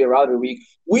 1 to be a rivalry week,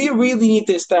 we really need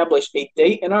to establish a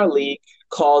date in our league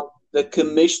called the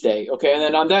Kamish Day. Okay, and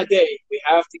then on that day, we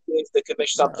have to give the Kamish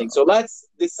something. So let's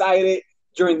decide it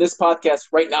during this podcast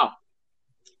right now.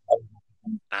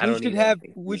 I don't even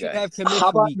think We you should guys- have commission How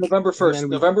about week. November And 1st? then we-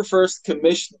 November 1st,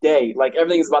 Kamish Day. Like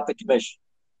everything is about the Kamish.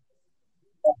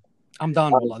 I'm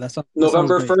down with that. That sounds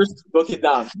November great. 1st, book it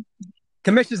down.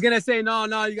 Commissioner's gonna say no.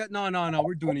 You got no.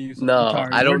 We're doing it. You No,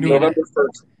 I don't We're need doing November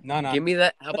 1st. No. Give me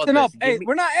that. How about Listen up. this? Hey, Give me-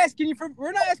 we're not asking for it's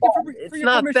your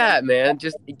not permission. that, man.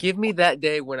 Just give me that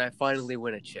day when I finally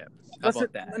win a chip. How Listen,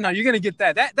 about that? no, you're gonna get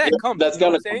that. That comes. That's you know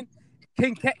gonna what I'm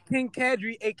saying? King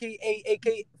Kadri, aka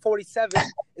AK-47,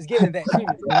 is getting that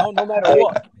treatment. No matter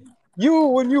what.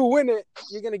 When you win it,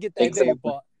 you're gonna get that Exactly. day.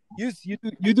 But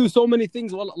you do so many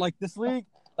things well, like this league.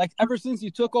 Like ever since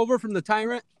you took over from the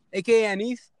Tyrant, aka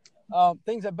Anis,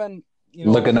 things have been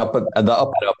Looking up at the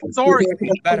up and up. soaring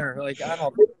better. Like I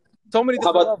don't know, so many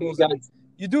How different about you levels. guys?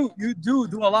 You do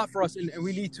a lot for us, and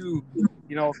we need to,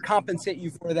 compensate you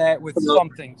for that with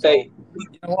something. So, Hey. you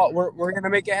know what? We're gonna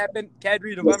make it happen.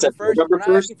 Kadri, November Listen, 1st. November We're not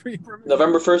 1st. asking for your permission.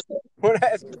 November 1st. We're not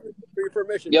asking for your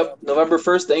permission. Yep, November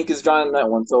 1st. The ink is dry on that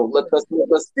one. So let's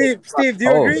Steve, do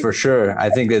you Oh, agree? for sure. I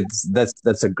think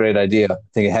that's a great idea. I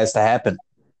think it has to happen.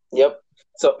 Yep.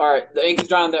 So, all right, the ink is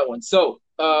dry on that one. So,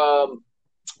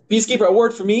 Peacekeeper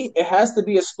award for me, it has to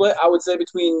be a split, I would say,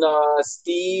 between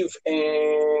Steve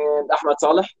and Ahmed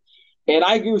Saleh. And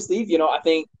I agree with Steve. I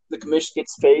think the commission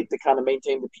gets paid to kind of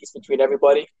maintain the peace between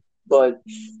everybody. But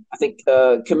I think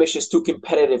commission is too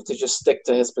competitive to just stick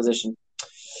to his position.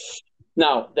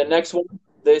 Now, the next one,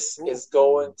 this is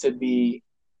going to be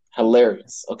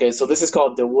hilarious. Okay, so this is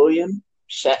called the William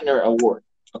Shatner Award.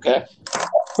 Okay?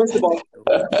 First of all,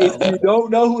 if you don't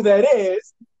know who that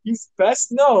is, he's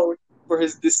best known for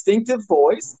his distinctive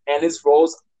voice and his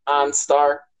roles on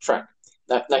Star Trek.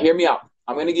 Now hear me out.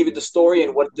 I'm going to give you the story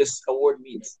and what this award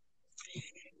means.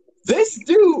 This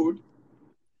dude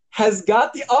has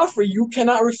got the offer you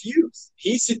cannot refuse.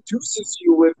 He seduces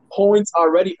you with points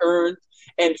already earned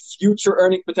and future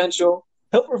earning potential.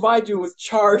 He'll provide you with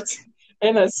charts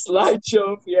and a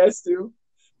slideshow if he has to.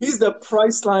 He's the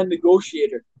Priceline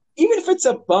negotiator. Even if it's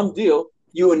a bum deal,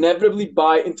 you inevitably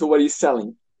buy into what he's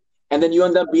selling. And then you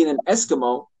end up being an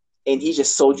Eskimo, and he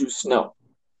just sold you snow.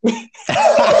 Who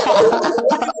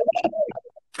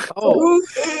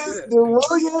is the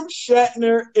William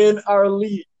Shatner in our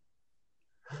league?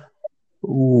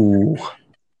 Ooh.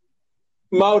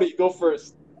 Mauri, go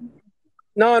first.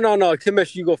 No.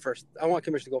 Kamish, you go first. I want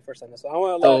Kamish to go first on this. I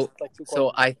want to last like 2 So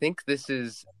questions. I think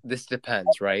this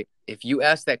depends, right? If you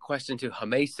ask that question to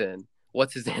Hamason,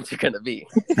 what's his answer going to be?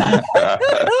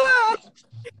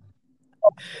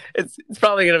 It's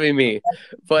probably going to be me.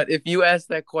 But if you ask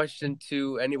that question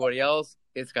to anybody else,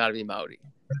 it's got to be Mauri.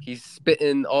 He's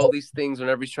spitting all these things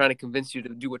whenever he's trying to convince you to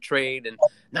do a trade. And,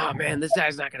 nah, man, this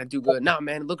guy's not going to do good. Nah,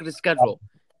 man, look at his schedule.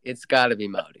 It's got to be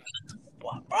Mauri.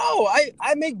 Bro, I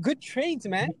make good trades,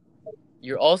 man.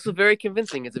 You're also very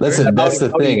convincing. It's a Listen, very that's the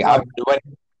thing. When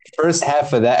first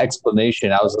half of that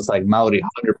explanation, I was just like, Mauri,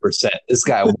 100%. This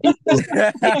guy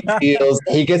deals,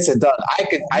 he gets it done.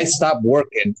 I stopped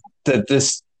working to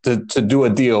do a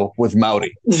deal with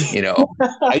Mauri.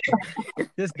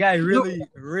 This guy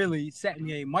really sent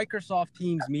me a Microsoft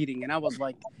Teams meeting, and I was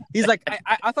like, he's like,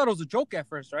 I thought it was a joke at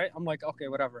first, right? I'm like, okay,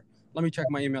 whatever. Let me check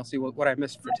my email, see what I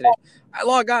missed for today. I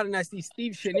log on and I see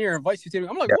Steve Chenier invites you to me.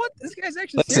 I'm like, what? This guy's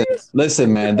actually serious?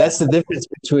 Listen, man, that's the difference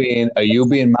between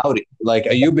Ayubi and Mauri. Like,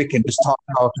 Ayubi can just talk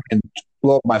and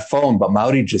blow up my phone, but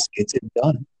Mauri just gets it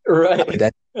done.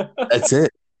 Right. That's it.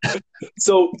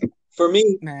 So for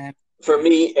me, Man.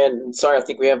 and sorry, I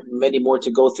think we have many more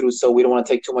to go through, so we don't want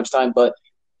to take too much time. But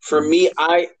for me,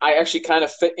 I actually kind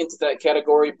of fit into that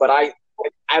category, but I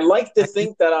like to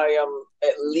think that I am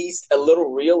at least a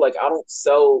little real. Like, I don't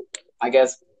sell, I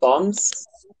guess, bums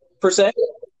per se.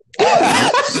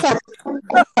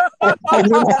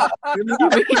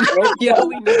 Yeah,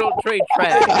 we don't trade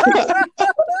trash.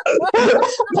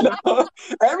 No,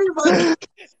 everybody,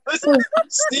 listen,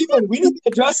 Steven, we need to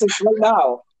address this right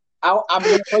now. I'm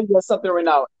going to tell you something right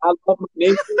now. I love my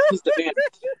neighbor. He's the man.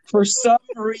 For some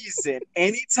reason,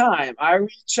 anytime I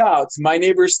reach out to my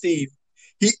neighbor Steve,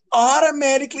 he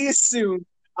automatically assumes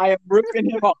I am ripping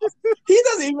him off. He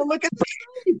doesn't even look at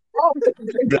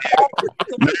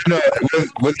No,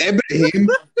 with Ibrahim,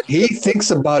 he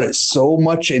thinks about it so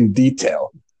much in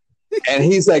detail. And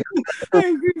he's like,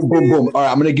 boom, boom. All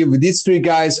right, I'm gonna give you these 3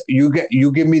 guys. You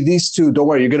give me these 2. Don't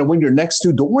worry, you're gonna win your next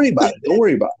 2. Don't worry about it. Don't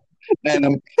worry about it.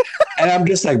 And I'm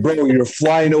just like, bro, you're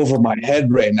flying over my head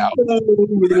right now.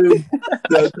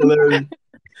 That's hilarious.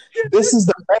 This is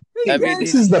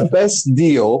the best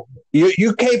deal.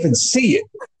 You can't even see it.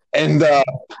 And then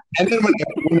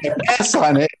when I pass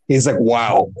on it, he's like,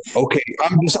 wow, okay,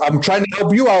 I'm trying to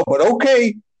help you out, but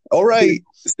okay, all right.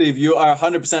 Steve, you are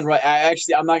 100% right.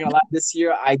 I'm not gonna lie. This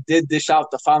year, I did dish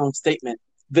out the following statement: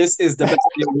 "This is the best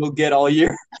deal we'll get all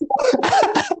year."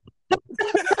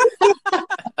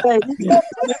 Hey,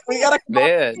 we gotta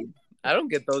Man, I don't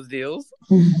get those deals.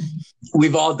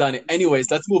 We've all done it.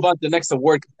 Anyways, let's move on to the next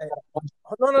award.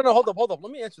 No. Hold up.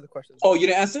 Let me answer the question. Oh, you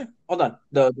didn't answer? Hold on.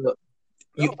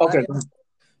 Okay.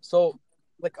 So,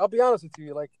 like, I'll be honest with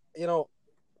you. Like,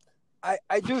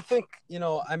 I do think,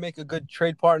 I make a good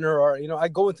trade partner, or, I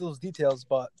go into those details,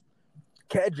 but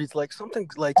Kadri's like something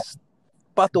like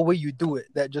about the way you do it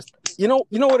that just, you know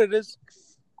what it is?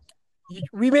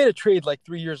 We made a trade like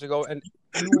 3 years ago, and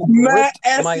you Matt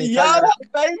ripped my entire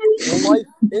life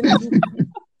into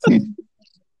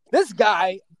this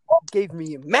guy gave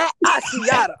me Matt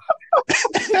Asiata,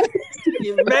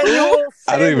 Emmanuel Sanders,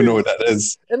 I don't even know what that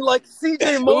is. and like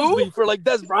CJ Mosley for like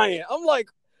Des Bryant. I'm like,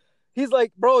 he's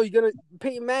like, bro, you gonna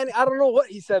pay Manny? I don't know what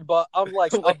he said, but I'm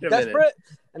like, I'm desperate.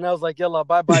 And I was like, yalla,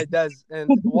 bye-bye, Des. And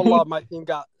wallah, my team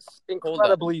got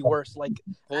incredibly worse. Like,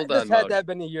 had that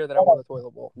been a year that I won the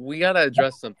toilet bowl. We got to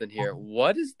address something here.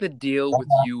 What is the deal with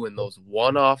you and those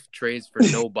one-off trades for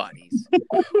nobodies?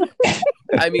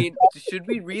 I mean, should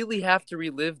we really have to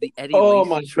relive the Eddie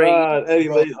Lacy trade? God, Eddie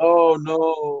Lacy. Oh,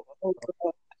 no.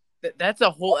 That's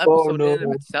a whole episode in and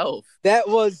of itself. That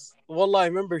was, wallah, I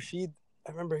remember he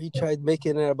tried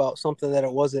making it about something that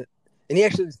it wasn't. And he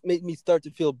actually made me start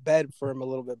to feel bad for him a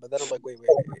little bit. But then I'm like, wait.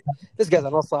 This guy's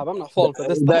an Al-Slab. I'm not falling for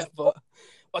this stuff. But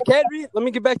Kadri, let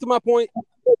me get back to my point.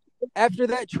 After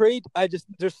that trade,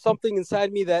 there's something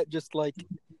inside me that just like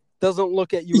doesn't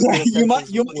look at you. Yeah, you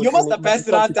must have passed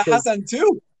it on to Hassan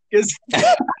too. Hey,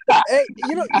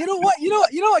 you know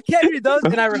what Kadri does,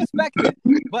 and I respect it.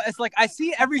 But it's like I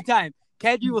see it every time.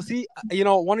 Kadri will see,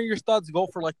 one of your studs go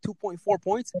for like 2.4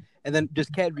 points, and then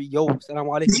just Kadri, yo, salam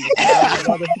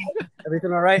alaikum.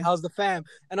 Everything all right? How's the fam?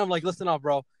 And I'm like, listen up,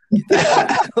 bro.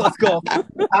 Let's go.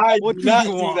 What do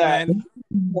you want, man?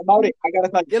 I gotta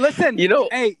tell you. Yeah, listen.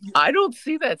 Hey, I don't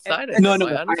see that side. No,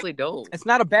 I honestly don't. It's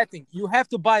not a bad thing. You have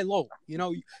to buy low.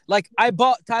 Like I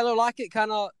bought Tyler Lockett,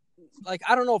 kind of like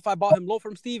I don't know if I bought him low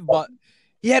from Steve, but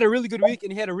he had a really good week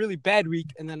and he had a really bad week.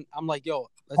 And then I'm like, yo,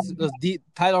 let's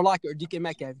Tyler Lockett or DK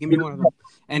Metcalf. Give me one of them.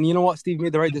 And you know what? Steve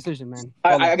made the right decision, man.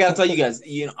 I got to tell you guys,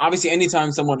 obviously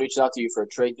anytime someone reaches out to you for a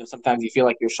trade, sometimes you feel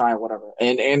like you're shy or whatever.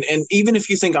 And even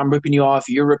if you think I'm ripping you off,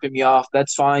 you're ripping me off,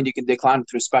 that's fine. You can decline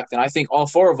with respect. And I think all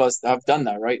 4 of us have done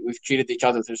that, right? We've treated each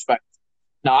other with respect.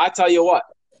 Now, I tell you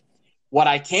what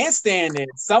I can't stand is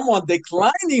someone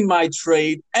declining my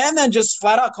trade and then just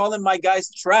flat out calling my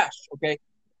guys trash, okay?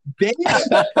 Daniel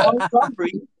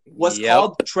Montgomery was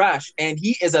called trash, and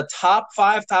he is a top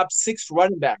 5, top 6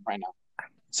 running back right now.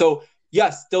 So,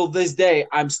 yes, still this day,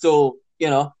 I'm still,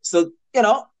 not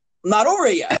over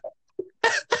it yet.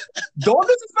 Don't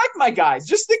disrespect my guys.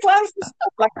 Just decline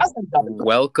like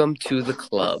welcome to the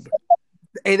club.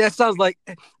 Hey, that sounds like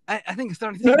I think it's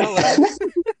starting to smell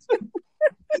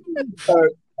like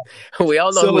we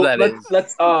all know who that is.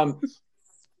 Let's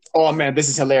Oh man, this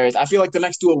is hilarious. I feel like the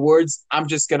next 2 awards, I'm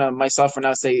just gonna myself for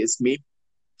now say it's me.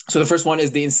 So the first one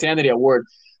is the Insanity Award.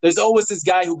 There's always this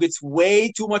guy who gets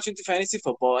way too much into fantasy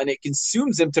football and it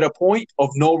consumes him to the point of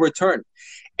no return.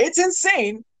 It's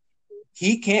insane.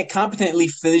 He can't competently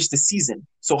finish the season.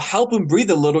 So help him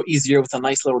breathe a little easier with a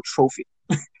nice little trophy.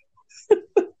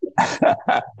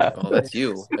 Oh, that's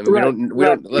you. I mean, we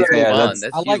don't. Let's move on.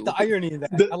 That's I like the irony in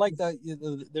that. I like that.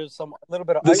 There's some little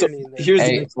bit of irony in there. Here's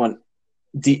the next one.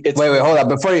 Wait, hold on.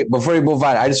 Before you move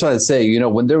on, I just want to say,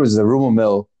 when there was a rumor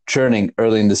mill churning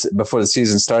early in this before the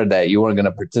season started that you weren't going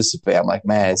to participate, I'm like,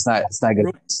 man, it's not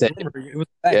going to stay.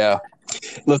 Yeah.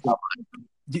 Listen,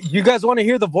 you guys want to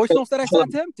hear the voice notes that I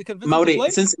sent him to convince him to play?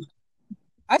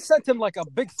 I sent him like a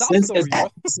big sob story, bro.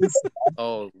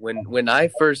 Oh, when I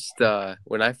first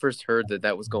heard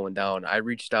that was going down, I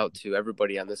reached out to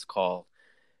everybody on this call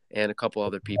and a couple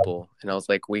other people, and I was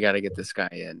like, we got to get this guy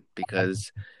in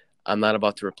because I'm not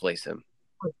about to replace him.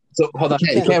 So hold on,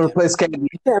 you can't replace Kevin.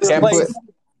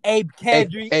 Abe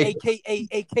Kadri, Hey, aka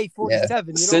AK-47. You know what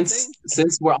I'm saying?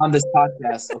 Since we're on this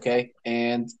podcast, okay,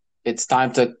 and it's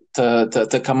time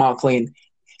to come out clean.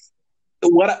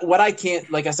 What I can't,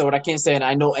 like I said, what I can't say, and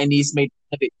I know Anis made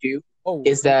fun of it too, Oh,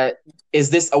 is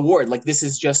this award, like, this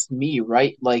is just me,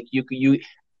 right? Like,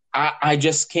 I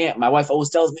just can't. My wife always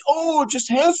tells me, "Oh, just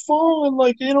have fun,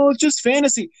 like, it's just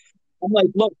fantasy." I'm like,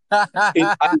 look,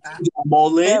 I'm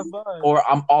all in have fun. or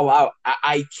I'm all out.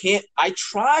 I can't. I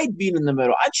tried being in the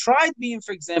middle. I tried being,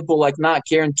 for example, like, not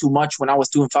caring too much when I was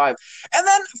 2-5, and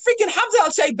then freaking Hamza Al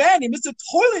Shaybani, Mr.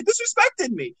 Toilet, disrespected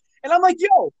me, and I'm like,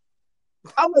 wait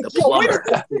a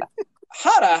second.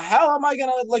 How the hell am I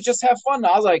gonna, like, just have fun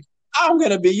now? I was like, I'm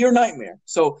gonna be your nightmare.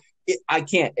 So I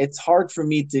can't. It's hard for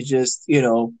me to just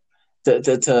to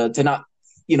not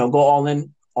go all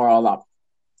in or all out.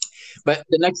 But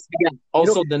the next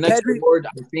Kadri, award,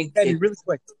 I think Kadri, really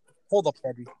quick. Hold up,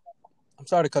 Kadri. I'm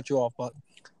sorry to cut you off, but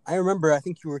I remember I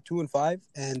think you were 2-5,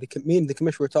 and me and the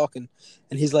commissioner were talking,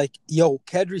 and he's like, "Yo,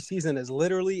 Kadri's season is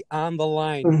literally on the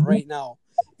line right now,"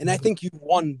 and I think you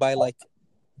won by like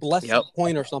less than a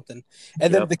point or something.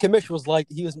 And then the commissioner was like,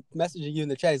 he was messaging you in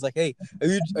the chat. He's like, "Hey,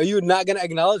 are you not gonna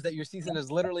acknowledge that your season is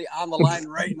literally on the line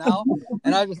right now?"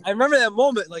 And I remember that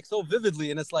moment like so vividly,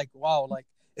 and it's like, wow, like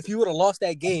if you would have lost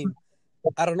that game,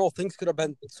 I don't know, things could have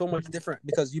been so much different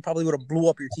because you probably would have blew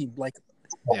up your team, like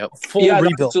full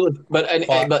rebuild. Absolutely.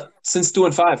 But since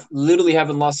 2-5, literally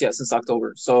haven't lost yet since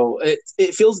October, so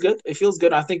it feels good. It feels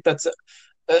good. I think that's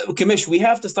Kamish. We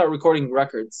have to start recording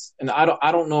records, and I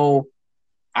don't know.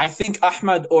 I think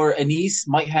Ahmad or Anis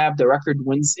might have the record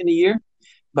wins in a year,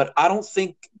 but I don't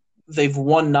think they've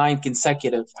won 9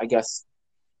 consecutive, I guess.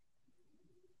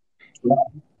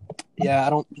 Yeah, I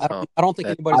don't think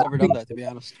anybody's ever done that, to be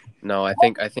honest. No, I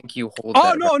think you hold.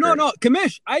 Oh no,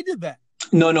 Kamish, I did that.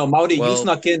 No, Maudi, you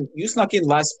snuck in. You snuck in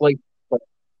last place.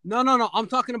 No. I'm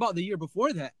talking about the year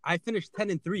before that. I finished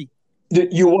 10-3.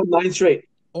 You won 9 straight,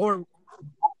 or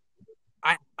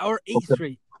 8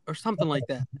 straight, or something like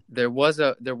that. There was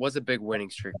a big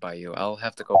winning streak by you. I'll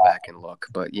have to go back and look,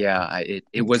 but yeah,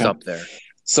 it was up there.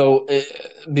 So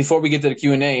before we get to the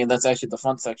Q&A, and that's actually the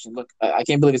fun section, look, I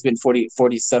can't believe it's been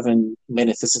 47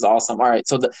 minutes. This is awesome. All right,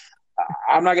 so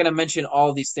I'm not going to mention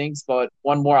all these things, but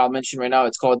one more I'll mention right now.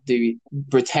 It's called the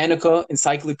Britannica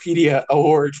Encyclopedia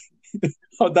Award.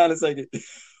 Hold on a second.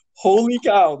 Holy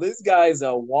cow, this guy is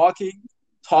a walking,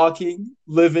 talking,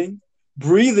 living,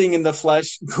 breathing in the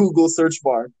flesh Google search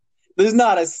bar. There's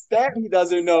not a stat he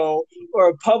doesn't know or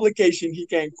a publication he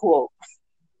can't quote.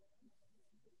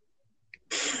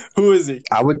 Who is he?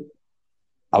 I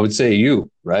would say you,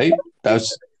 right?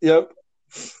 Yep.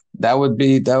 That would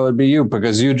be you,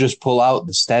 because you just pull out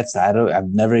the stats that I've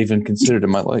never even considered in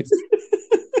my life.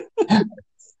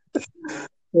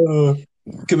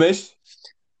 Kamish?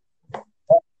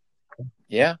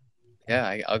 Yeah,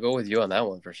 I'll go with you on that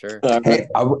one for sure. Hey,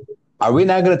 are we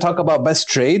not going to talk about best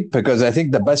trade? Because I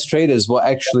think the best trade is what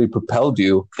actually propelled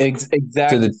you.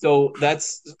 Exactly. So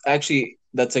that's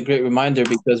a great reminder,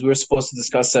 because we were supposed to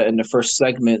discuss that in the first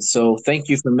segment. So thank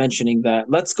you for mentioning that.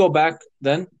 Let's go back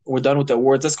then. We're done with the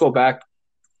awards. Let's go back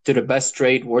to the best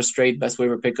trade, worst trade, best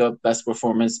waiver pickup, best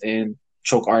performance, and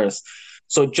choke artist.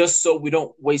 So just so we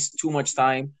don't waste too much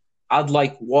time, I'd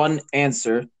like one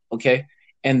answer, okay?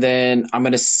 And then I'm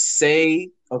going to say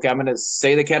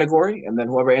the category, and then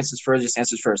whoever answers first just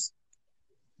answers first.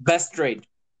 Best trade.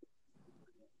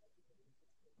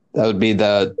 That would be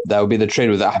the trade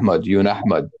with Ahmad, you and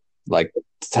Ahmad, like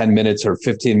 10 minutes or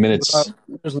 15 minutes.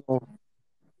 There's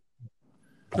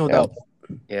no doubt.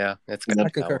 Yeah, that's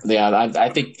good. Yeah, I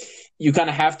think you kind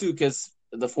of have to, because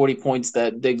the 40 points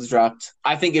that Diggs dropped.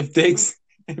 I think if Diggs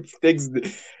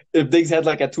had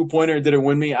like a 2-pointer and didn't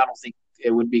win me, I don't think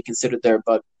it would be considered there.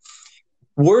 But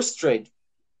worst trade.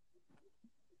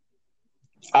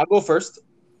 I'll go first.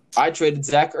 I traded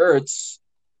Zach Ertz.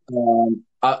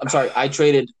 I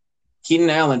traded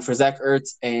Keenan Allen for Zach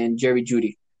Ertz and Jerry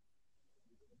Jeudy.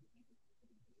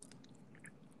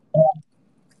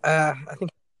 I think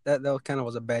that kind of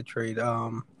was a bad trade.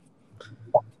 I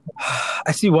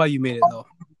see why you made it, though.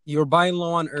 You were buying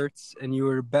low on Ertz, and you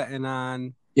were betting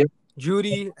on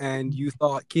Jeudy, and you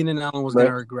thought Keenan Allen was going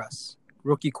to regress.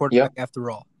 Rookie quarterback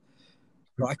after all.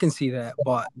 So I can see that,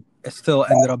 but it still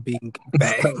ended up being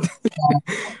bad.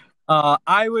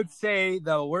 I would say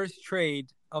the worst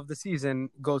trade of the season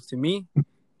goes to me,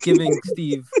 giving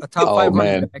Steve a top 5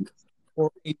 running back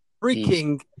for a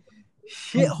freaking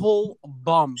shithole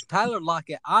bum. Tyler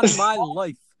Lockett, on my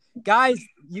life. Guys,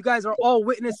 you guys are all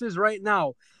witnesses right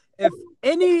now. If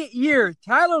any year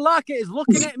Tyler Lockett is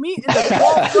looking at me in the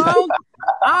 12th round,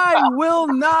 I will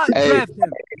not draft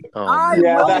him. Oh, I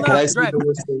man. will that Can I not say draft the him.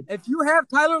 worst trade. If you have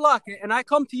Tyler Lockett and I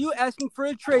come to you asking for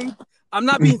a trade, I'm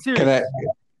not being serious. Can I?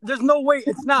 There's no way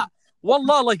it's not.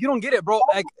 Wallah, like you don't get it, bro.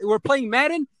 Like we're playing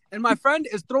Madden, and my friend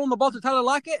is throwing the ball to Tyler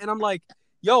Lockett, and I'm like,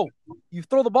 "Yo, you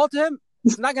throw the ball to him,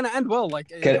 it's not gonna end well. Like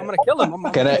Can- I'm gonna kill him. I'm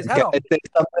gonna Can take I? his head Can off. I say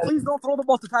something? Please don't throw the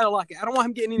ball to Tyler Lockett. I don't want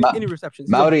him getting any receptions.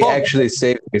 He's a Maori bum. actually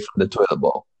saved me from the toilet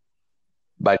bowl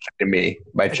by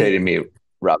trading me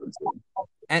Robinson.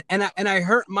 And I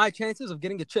hurt my chances of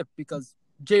getting a chip because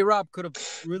J. Rob could have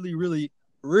really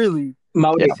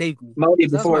Maudi, saved me. Maudi,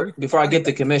 That's my before I get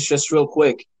to Kamish, just real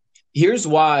quick, here's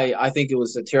why I think it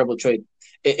was a terrible trade.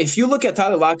 If you look at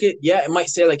Tyler Lockett, yeah, it might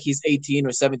say like he's 18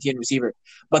 or 17 receiver,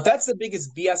 but that's the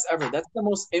biggest BS ever. That's the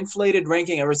most inflated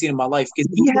ranking I've ever seen in my life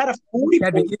because he had a 40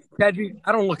 point. Kadri,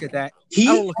 I don't look at that. He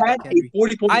I don't look had at that, a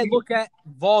 40 point. I look at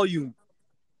volume.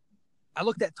 I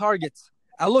looked at targets.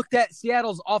 I looked at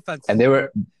Seattle's offense. And they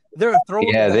were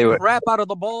throwing the crap out of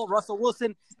the ball. Russell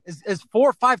Wilson is 4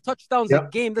 or 5 touchdowns a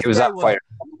game. This he was guy on fire.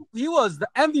 he was the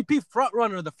MVP front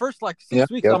runner the first like 6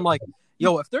 weeks. Yep. I'm like,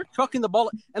 yo, if they're trucking the ball,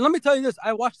 and let me tell you this,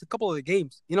 I watched a couple of the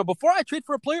games. You know, before I trade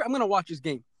for a player, I'm gonna watch his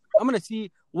game. I'm gonna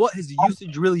see what his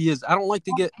usage really is. I don't like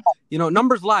to get,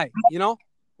 numbers lie.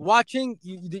 Watching,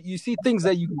 you see things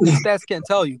that the stats can't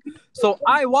tell you. So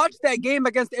I watched that game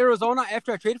against Arizona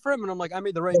after I traded for him, and I'm like, I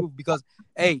made the right move because,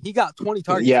 hey, he got 20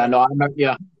 targets. Yeah, no, I remember.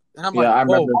 Yeah, and I'm yeah, like, I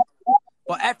remember. whoa.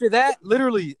 But after that,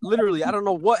 literally, I don't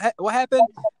know what happened.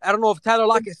 I don't know if Tyler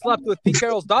Lockett slept with Pete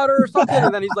Carroll's daughter or something,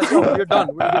 and then he's like, "Yo, you're done.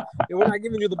 We're not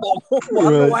giving you the ball." I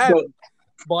don't know what happened,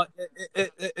 but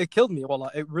it killed me. Well,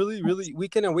 it really,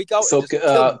 week in and week out. So,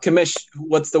 Kamish,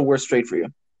 what's the worst trade for you?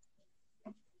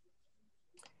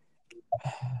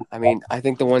 I mean, I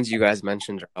think the ones you guys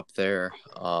mentioned are up there.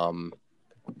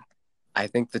 I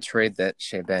think the trade that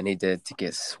Shea Benny did to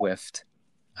get Swift,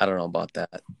 I don't know about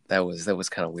that. That was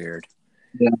kind of weird.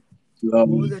 Yeah. What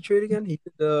was that trade again? He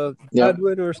did the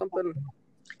Godwin or something.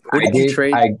 Who did you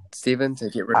trade, Steven, to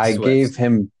get rid of Swift? I gave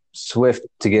him Swift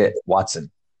to get Watson.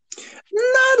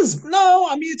 No,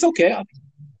 I mean, it's okay.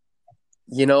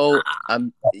 He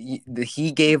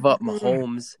gave up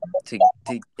Mahomes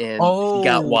and he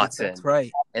got Watson. That's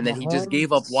right. And then he just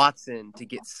gave up Watson to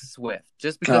get Swift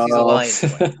just because he's a Lions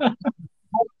fan.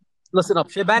 Listen up,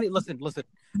 Shabani. Listen.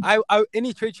 I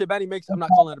any trade Shabani makes, I'm not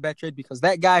calling it a bad trade because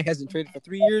that guy hasn't traded for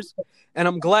 3 years, and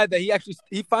I'm glad that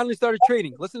he finally started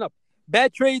trading. Listen up,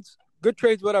 bad trades, good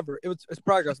trades, whatever. It's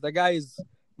progress. That guy is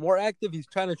more active. He's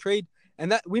trying to trade,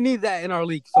 and that we need that in our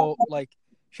league. So like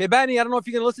Shabani, I don't know if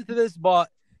you can listen to this, but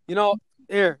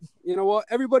here, you know what?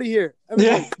 Everybody here,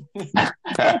 everybody. For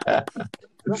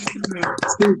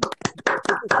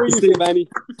you, Shabani.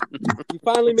 You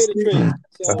finally made a trade,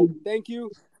 so thank you.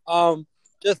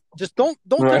 Just don't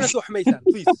turn into Hmeisan,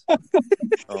 please.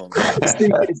 Oh,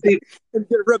 Steve,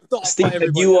 Get ripped off by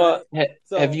everybody.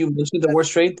 have you mentioned the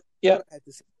worst trade? Yeah.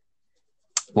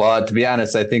 Well, to be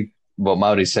honest, I think what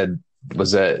Mauri said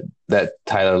was that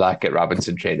Tyler Lockett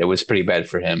Robinson trade. It was pretty bad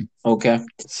for him. Okay.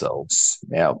 So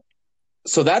yeah.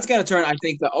 So that's gonna turn. I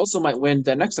think that also might win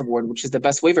the next award, which is the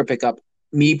best waiver pickup.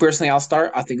 Me personally, I'll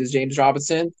start. I think it's James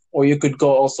Robinson, or you could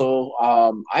go also.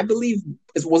 I believe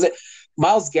was it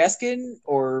Myles Gaskin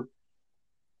or?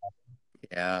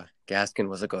 Yeah, Gaskin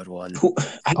was a good one. Who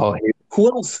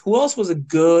else? Who else was a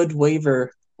good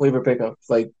waiver pickup?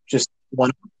 Like just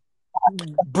one.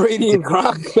 Brady and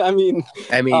Gronk. I mean,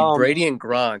 Brady and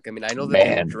Gronk. I mean, I know that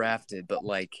they were drafted, but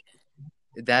like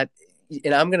that.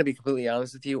 And I'm going to be completely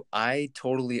honest with you. I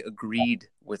totally agreed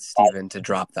with Steven to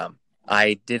drop them.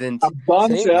 I didn't.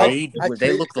 They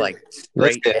looked like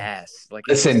straight ass. Like,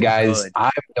 listen, guys, good.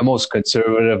 I'm the most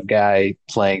conservative guy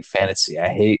playing fantasy. I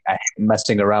hate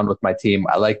messing around with my team.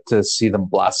 I like to see them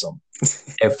blossom.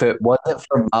 If it wasn't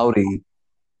for Mauri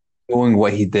doing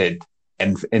what he did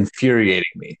and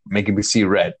infuriating me, making me see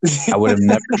red, I would have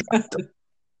never dropped them.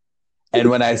 And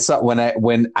when I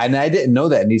didn't know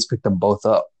that, and he's picked them both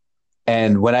up.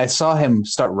 And when I saw him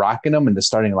start rocking them in the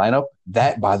starting lineup,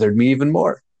 that bothered me even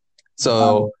more.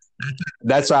 So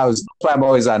that's why I'm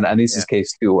always on Anis's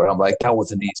case too, where I'm like, that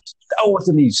was Anis.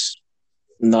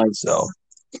 Nice. So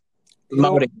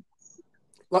let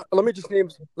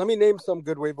me name some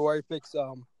good waiver wire picks.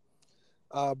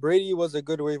 Brady was a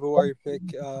good waiver wire pick.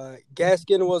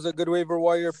 Gaskin was a good waiver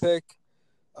wire pick.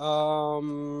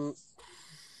 Tannehill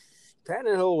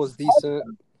was decent.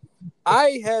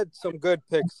 I had some good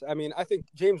picks. I mean, I think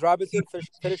James Robinson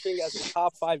finishing as a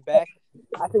top 5 back.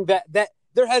 I think that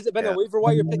there hasn't been a waiver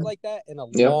wire pick like that in a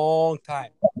long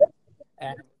time.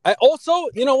 And I also,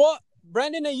 you know what?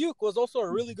 Brandon Ayuk was also a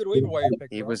really good waiver wire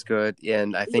pick. He was good,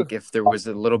 and I think if there was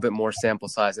a little bit more sample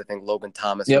size, I think Logan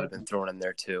Thomas would have been thrown in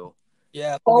there too.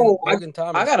 Yeah, Oh, Logan I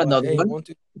Thomas. got What? another Hey, one. 1,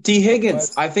 2. T. Higgins.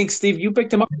 What? I think, Steve, you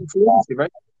picked him up in free agency,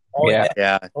 right? Oh Yeah,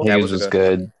 Yeah, Oh, that Higgins was a was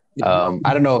good one. good.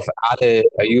 I don't know if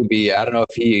Ayubi, I don't know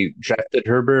if he drafted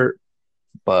Herbert,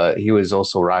 but he was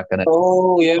also rocking it.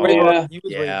 Oh, yeah, Ravens. yeah. He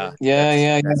was Yeah, Ravens. Yeah,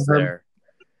 yeah, that's yeah. there.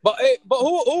 But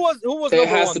who was It number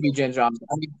has one? to be Though? James Johnson.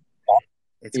 I mean,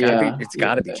 It's gotta be. yeah. It's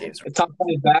gotta be James. Top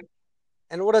 5 back.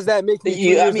 And what does that make me 2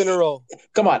 Yeah, I years mean, in a row?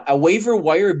 come on. A waiver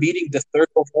wire beating the third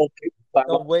overall pick by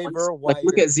The waiver like,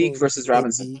 look wire at Zeke game, versus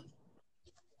Robinson. baby.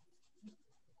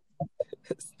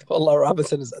 Wallah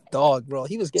Robinson is a dog, bro.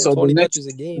 He was getting So 20 touches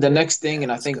a game. the bro. next thing,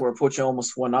 and I That's think good. we're approaching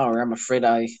almost 1 hour. I'm afraid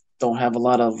I don't have a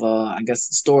lot of, I guess,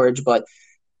 storage. But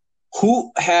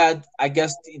who had, I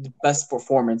guess, the best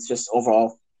performance just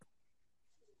overall?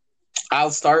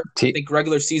 I'll start. I think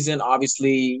regular season,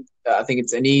 obviously, I think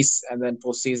it's Anise, and then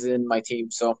postseason, my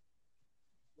team. So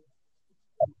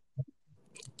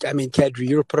I mean, Kedri,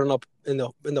 you were putting up in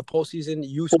the postseason.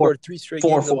 You scored 3 straight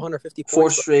games of 150 points.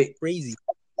 4 straight, Crazy.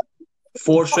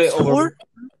 4 straight over.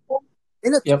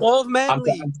 In a Yep. 12-man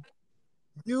league,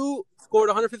 you scored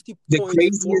 150 The points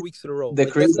craziest- 4 weeks in a row. The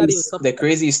Like, that's not even craziest, something. the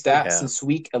craziest stat Yeah. since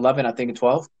week 11, I think, and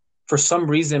 12. For some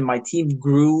reason, my team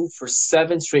grew for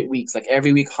 7 straight weeks, like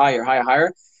every week higher.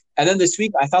 And then this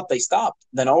week, I thought they stopped.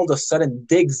 Then all of a sudden,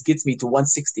 Diggs gets me to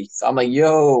 160. So I'm like,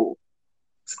 yo,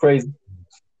 it's crazy.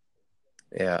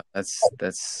 Yeah, that's.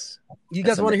 You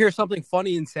That's guys want to hear something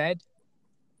funny and sad?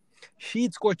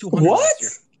 She'd scored 200 last year.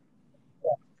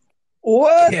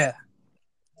 What? Yeah.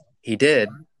 He did.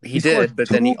 He scored did, but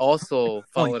then he 2 also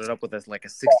followed points. it up with a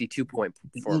 62-point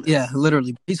performance. Yeah,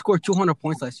 literally. He scored 200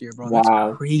 points last year, bro. Wow.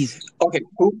 That's crazy. Okay,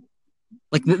 cool.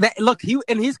 Like, look,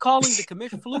 he's calling the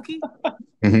commission fluky.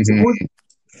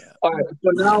 All right, so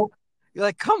now, You're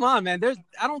like, come on, man.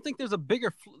 I don't think there's a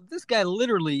bigger. This guy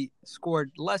literally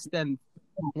scored less than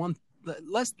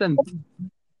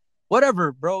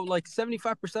whatever, bro. Like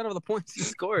 75% of the points he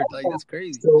scored. Like, that's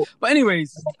crazy. so, But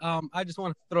anyways, I just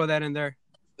want to throw that in there.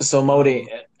 so Modi,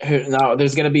 now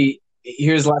there's gonna be.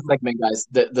 Here's the last segment, guys.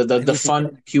 The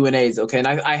fun Q&As. Okay, and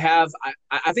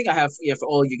I think I have for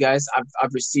all of you guys.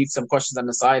 I've received some questions on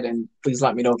the side, and please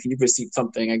let me know if you've received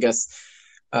something. I guess,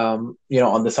 on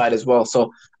the side as well.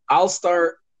 So I'll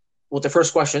start with the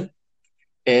first question.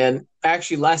 And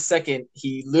actually, last second,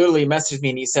 he literally messaged me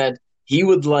and he said he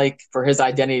would like for his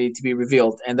identity to be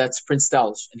revealed, and that's Prince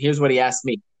Delge. And here's what he asked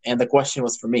me, and the question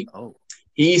was for me. Oh,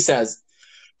 He says,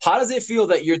 "How does it feel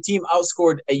that your team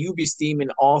outscored Ayubi's team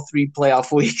in all 3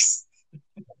 playoff weeks?"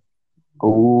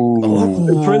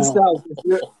 Ooh. Prince Delge,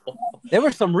 There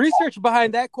was some research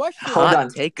behind that question. hold Hot on.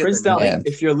 take of Prince the Delge, night.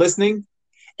 if you're listening,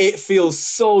 it feels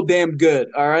so damn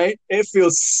good. All right, it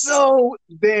feels so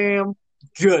damn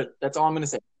good. That's all I'm gonna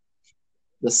say.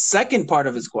 The second part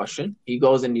of his question, he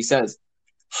goes and he says,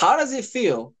 "How does it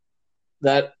feel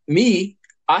that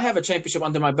I have a championship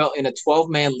under my belt in a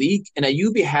 12-man league, and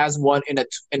Ayubi has one in a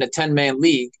 10-man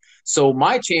league? So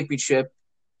my championship,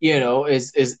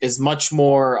 is much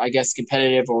more, I guess,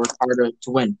 competitive or harder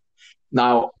to win."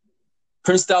 Now,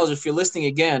 Prince Dallas, if you're listening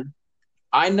again,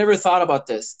 I never thought about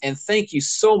this, and thank you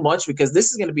so much, because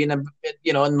this is going to be in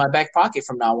my back pocket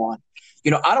from now on. I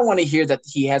don't want to hear that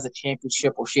he has a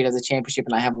championship or she has a championship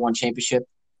and I have one championship.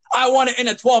 I want it in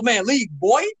a 12-man league,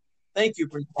 boy. Thank you,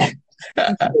 Prince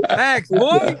Dallas. Thanks,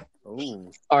 boy.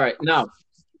 ooh. All right, now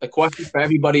a question for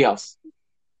everybody else.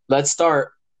 Let's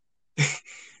start.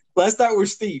 Let's start with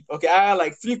Steve. Okay, I have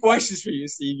like 3 questions for you,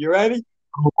 Steve. You ready?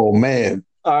 Oh man.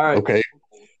 All right. Okay.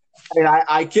 And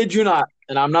I kid you not,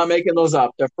 and I'm not making those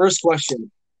up. The first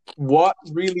question: what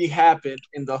really happened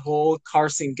in the whole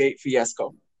Carson Gate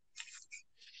fiasco?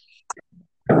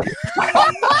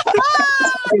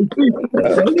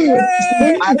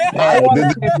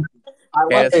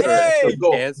 Answer So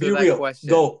go. Answer Be that real. question.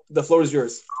 Go. The floor is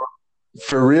yours.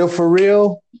 For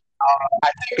real.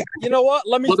 You know what?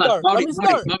 Let me Hold on, start. Mavi, Let me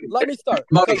start. Mavi. Let me start.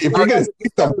 Mavi, Because If we're gonna say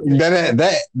something, then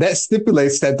that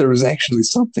stipulates that there was actually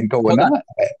something going Hold on. on.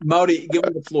 Maudi, give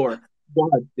him the floor. Go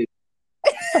ahead, Steve.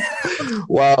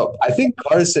 Well, I think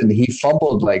Carson, he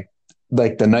fumbled like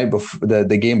the night before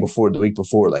the game before, the week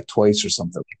before, like twice or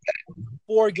something.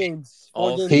 4 games.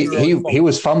 4 games. He in a row he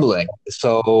was fumbling.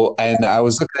 So, and I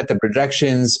was looking at the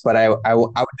projections, but I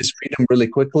would just read them really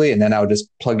quickly, and then I would just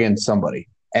plug in somebody.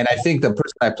 And I think the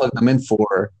person I plugged them in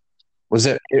for who was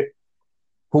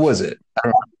it? I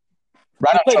don't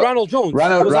know. He played Ronald Jones. It was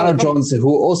on Ronald the Jones,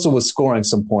 who also was scoring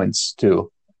some points too.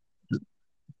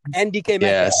 And DK Metcalf.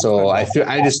 Yeah, so I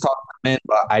just talked him in,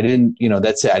 but I didn't,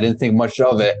 that's it. I didn't think much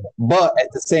of it. But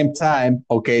at the same time,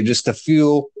 okay, just to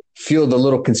fuel the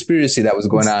little conspiracy that was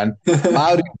going on,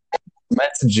 Maudi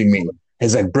messaging me.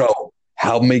 He's like, "Bro,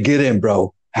 help me get in,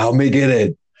 bro. Help me get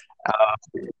in.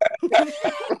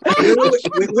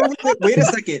 Wait a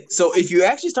second. So if you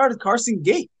actually started Carson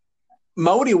Gate,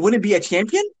 Maori wouldn't be a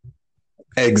champion?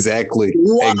 Exactly.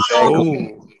 Wow.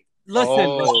 Exactly.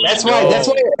 Listen, That's why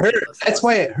it hurt. That's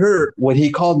why it hurt when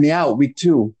he called me out week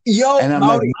 2. Yo, And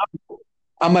Maori.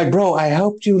 I'm like, bro, I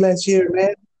helped you last year,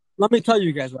 man. let me tell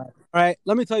you guys what happened. All right,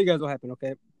 let me tell you guys what happened.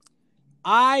 Okay,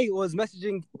 I was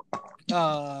messaging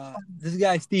this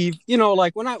guy Steve. You know,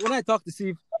 like when I talk to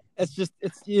Steve,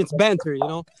 it's banter. You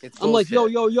know, It's I'm like,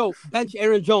 bullshit. yo, bench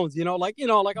Aaron Jones. You know, like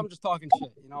I'm just talking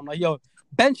shit. You know, I'm like, yo,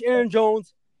 bench Aaron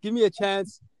Jones. Give me a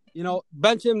chance. You know,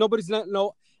 bench him. Nobody's not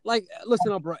no. Like,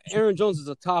 listen up, bro. Aaron Jones is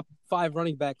a top 5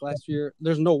 running back last year.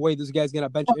 There's no way this guy's gonna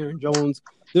bench Aaron Jones.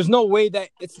 There's no way that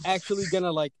it's actually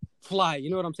gonna like fly.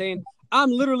 You know what I'm saying? I'm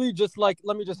literally just like,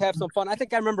 let me just have some fun. I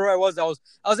think I remember where I was. I was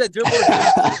at Dearborn.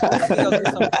 I think I was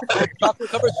getting some chocolate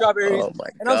covered strawberries. Oh my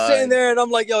And I'm God. sitting there and I'm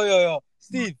like, yo,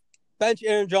 Steve, bench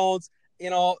Aaron Jones,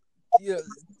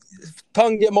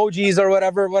 tongue emojis or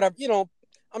whatever,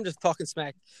 I'm just talking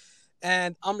smack.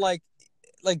 And I'm like,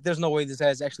 there's no way this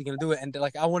guy's actually going to do it. And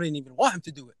like, I wouldn't even want him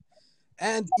to do it.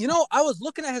 And, I was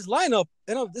looking at his lineup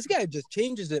and this guy just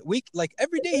changes it like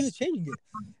every day he was changing it.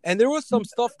 And there was some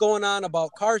stuff going on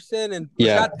about Carson and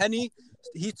Yeah. Rashad Penny.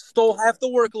 He stole half the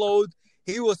workload.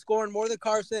 He was scoring more than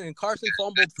Carson, and Carson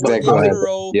fumbled 4 Exactly games in right. a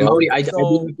row. Yeah. Maori, I So- do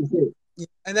what you say.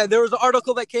 And then there was an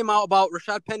article that came out about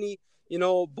Rashad Penny,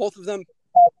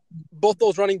 both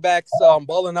those running backs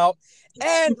balling out.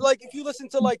 And like, if you listen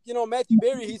to Matthew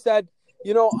Berry, he said,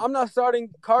 I'm not starting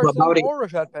Carson Maori- or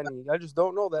Rashad Penny. I just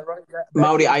don't know that, right?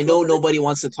 Maori, I know nobody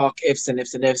wants to talk ifs and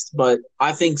ifs and ifs, but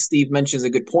I think Steve mentions a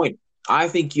good point. I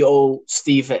think you owe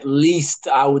Steve at least,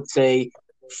 I would say,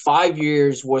 5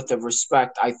 years worth of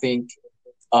respect. I think.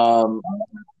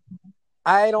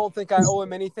 I don't think I owe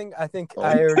him anything. I think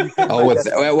I already paid my Oh,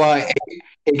 debt. well,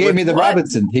 he gave me the What?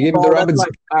 Robinson. He gave me Oh, the that's Robinson.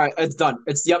 fine. All right, it's done.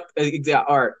 Yeah.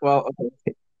 All right. Well,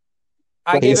 okay.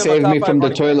 I He gave him a saved top me 5 from the running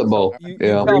back, toilet so bowl. You Yeah.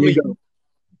 tell There me. you go.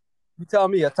 You tell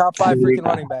me a top 5 There you freaking go.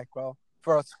 running back, bro,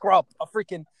 for a scrub, a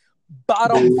freaking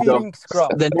bottom feeding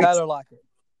scrub. The next- Tyler Lockett.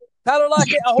 Tyler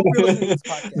Lockett, I hope you're listening to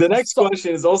this podcast. The next So-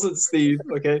 question is also to Steve.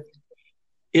 Okay.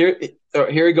 Here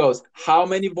it goes. How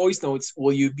many voice notes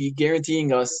will you be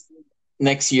guaranteeing us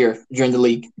next year during the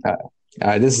league?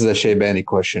 This is a Shea Banny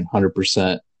question,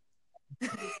 100%.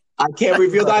 I can't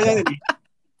reveal the identity.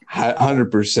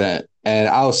 100%. And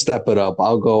I'll step it up.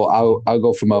 I'll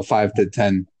go from a 5 to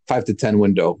 10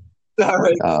 window. All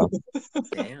right.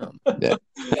 Damn. All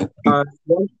right.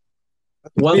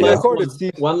 One Be last recorded, one.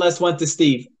 Steve. One last one to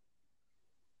Steve.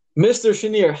 Mr.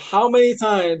 Shanir, how many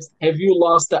times have you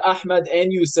lost to Ahmed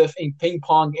and Yusuf in ping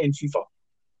pong and FIFA?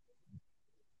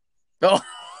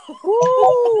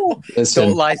 Oh, Listen,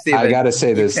 don't lie, Steven. I gotta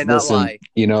say this. You cannot Listen, lie.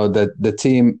 the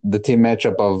team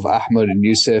matchup of Ahmed and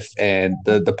Yusuf and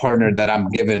the partner that I'm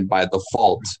given by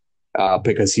default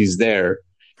because he's there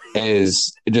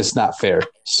is just not fair.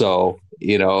 So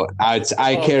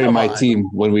I carry come my on. team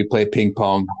when we play ping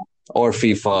pong or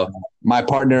FIFA. My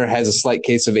partner has a slight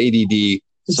case of ADD,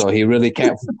 so he really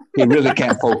can't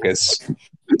focus.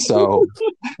 So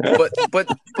but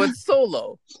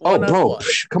solo. oh, bro, One-on-one.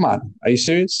 come on. Are you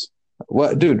serious?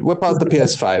 What, dude, whip out the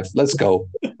PS5. Let's go.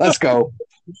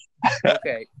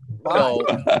 Okay. No.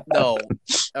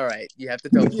 All right. You have to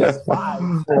tell me. Yes, 5.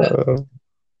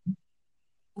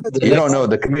 You don't know.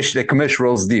 The commish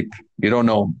rolls deep. You don't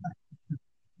know.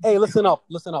 Hey, listen up.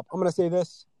 I'm gonna say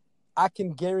this. I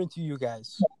can guarantee you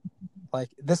guys, like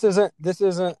this isn't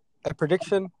a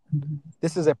prediction.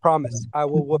 This is a promise. I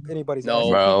will whoop anybody's No. ass.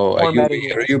 Bro, Formatting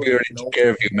you already took care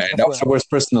of you, man. That was the worst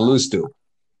person to lose to.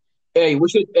 Hey,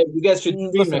 you guys should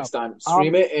stream Listen next up. time.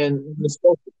 Stream it and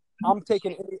I'm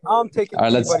taking All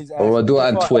right, anybody's ass. we'll do it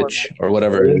on Guess what? Twitch or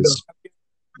whatever it is.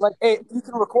 Like, hey, you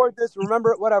can record this.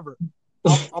 Remember it. Whatever.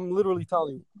 I'm literally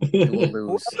telling You will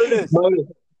you. lose. Whoever it is.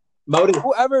 Modi.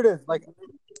 Whoever it is. Like,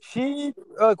 she,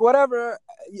 like, whatever.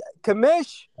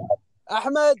 Kamish,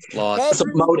 Ahmed. Lost. So,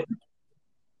 Kadri,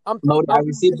 Modi,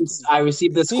 I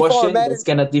received this FIFA question Madden. that's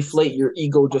gonna deflate your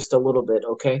ego just a little bit.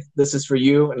 Okay, this is for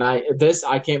you, and I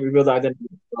can't reveal the identity.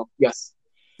 So, yes,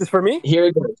 This for me? here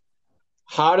it goes.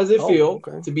 How does it Oh, feel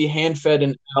okay. to be hand fed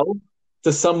an L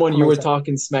to someone you were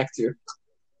talking smack to?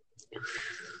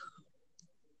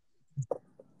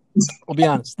 I'll be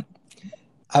honest.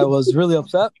 I was really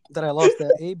upset that I lost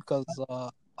that A because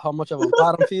how much of a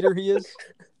bottom feeder he is,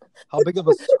 how big of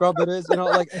a scrub it is,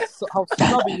 like how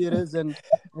snubby it is and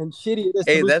shitty it is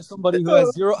to lose to somebody who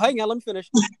has zero. Hang on, let me finish.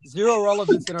 Zero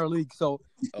relevance in our league. So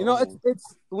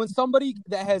it's when somebody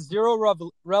that has zero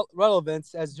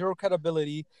relevance, has zero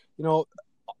credibility,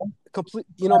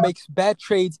 makes bad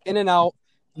trades in and out,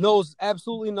 knows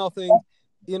absolutely nothing.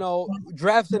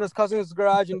 Drafts in his cousin's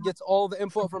garage and gets all the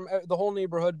input from the whole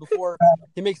neighborhood before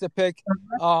he makes a pick.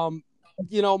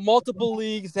 Multiple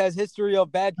leagues, has history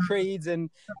of bad trades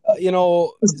and,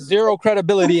 zero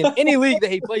credibility in any league that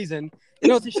he plays in.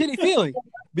 It's a shitty feeling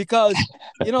because,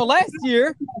 last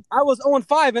year I was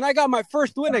 0-5 and I got my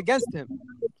first win against him.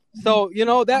 So,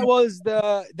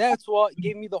 that's what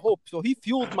gave me the hope. So he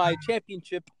fueled my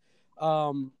championship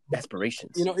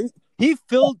aspirations. He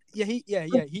filled,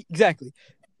 exactly.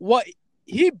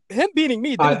 Him beating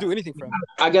me didn't do anything for him.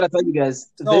 I gotta tell you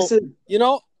guys,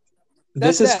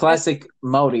 this is classic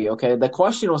Modi. Okay, the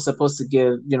question was supposed to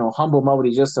give humble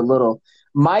Modi just a little.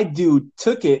 My dude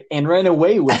took it and ran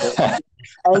away with it,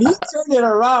 and he turned it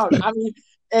around. I mean,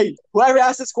 hey, whoever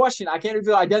asked this question, I can't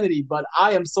reveal identity, but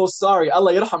I am so sorry.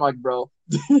 Allah yarhamak, bro.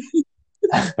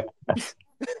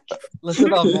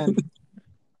 Listen up, man.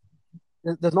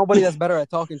 There's nobody that's better at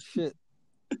talking shit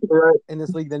in this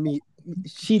league than me.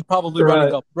 She'd probably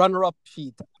runner up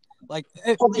sheet. Like,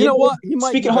 you know what? He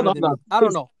might be better than me. I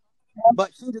don't know.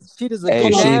 But Sheet is a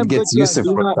good Sheet gets Yusuf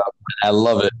worked up. I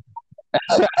love it.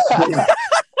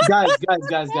 guys,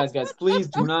 please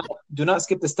do not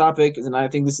skip this topic, and I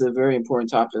think this is a very important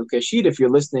topic. Okay, Sheet, if you're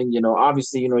listening,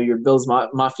 obviously, your Bills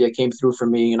Mafia came through for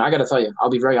me, and I gotta tell you, I'll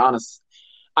be very honest.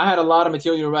 I had a lot of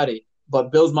material ready,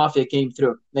 but Bills Mafia came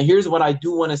through. Now, here's what I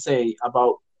do want to say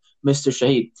about Mr.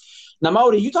 Shahid. Now,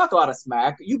 Maudi, you talk a lot of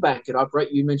smack. You back it up, right?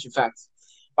 You mentioned facts.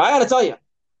 But I got to tell you,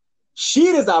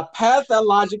 Sheet is a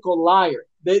pathological liar.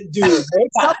 That dude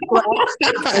makes up crap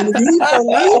and he believes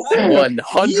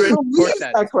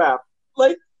that crap.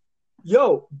 Like,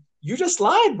 yo, you just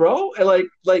lied, bro. And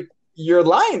like you're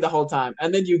lying the whole time.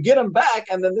 And then you get him back,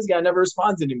 and then this guy never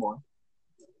responds anymore.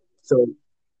 So,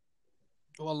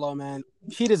 wallah, man,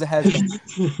 Sheet is a has-been.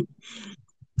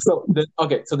 So the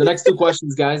next two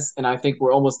questions, guys, and I think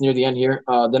we're almost near the end here.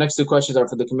 The next two questions are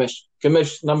for the commish.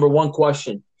 Commish, number one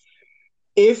question.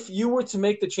 If you were to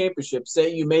make the championship, say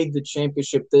you made the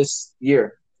championship this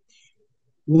year,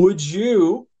 would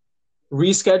you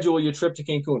reschedule your trip to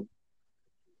Cancun?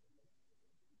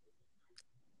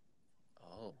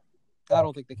 Oh, I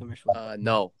don't think the commish would.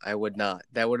 No, I would not.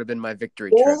 That would have been my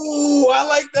victory trip. Oh, I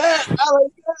like that.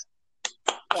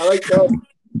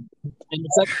 And the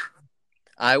second,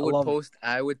 I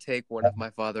would take one of my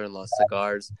father-in-law's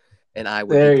cigars, and I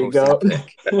would be posting a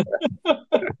pic.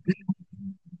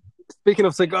 Speaking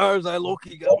of cigars, I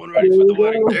low-key got one ready for the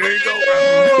wedding. There you go,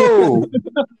 bro.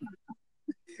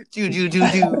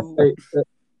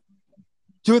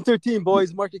 June 13,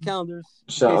 boys. Mark your calendars. In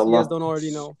case you guys don't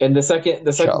already know. And the second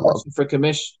question for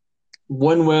Kamish: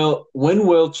 When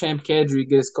will Champ Kadri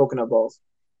get his coconut balls?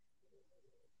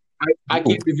 I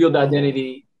can't reveal the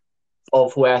identity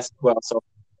of who asked well. So,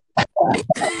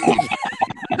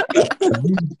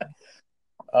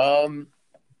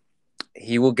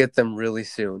 he will get them really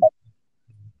soon.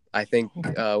 I think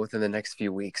within the next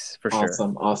few weeks, for sure.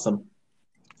 Awesome.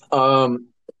 Well,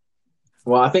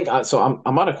 I think I'm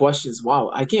out of questions.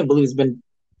 Wow, I can't believe it's been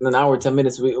an hour, 10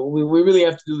 minutes. We really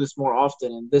have to do this more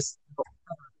often. And this.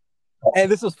 Hey,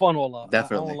 this was fun, wallah.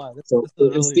 Definitely. I won't lie. It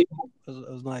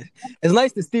was nice. It's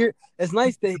nice to steer. It's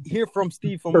nice to hear from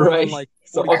Steve for more than like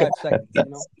 45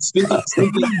 seconds. You know?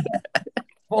 Speaking.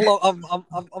 Well, I'm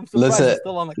surprised he's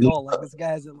still on the call. Like this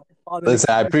guy's in.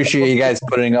 Listen, I appreciate you guys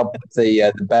putting up with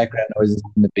the background noises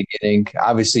in the beginning.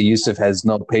 Obviously, Yusuf has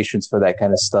no patience for that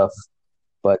kind of stuff,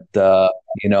 but he'll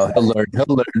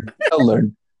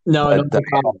learn. No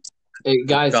problem. Hey,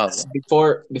 guys,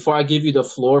 before I give you the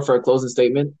floor for a closing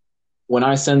statement, when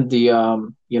I send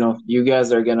the you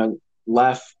guys are gonna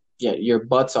laugh your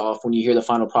butts off when you hear the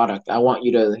final product. I want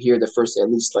you to hear the first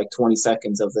at least like 20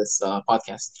 seconds of this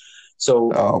podcast.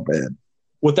 So, oh man.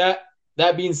 With that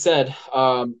being said,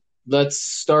 let's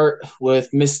start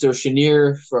with Mr.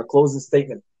 Shanir for a closing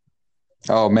statement.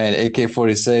 Oh man,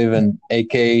 AK-47,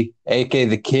 AK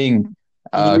the King.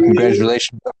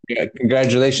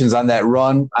 Congratulations on that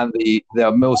run on the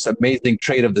most amazing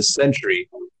trade of the century.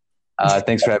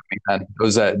 Thanks for having me, man.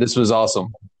 This was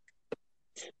awesome.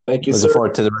 Thank you, Looking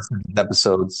forward to the rest of the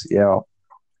episodes. Yeah.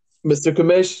 Mr.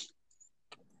 Kamish.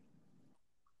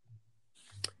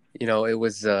 It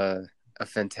was a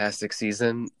fantastic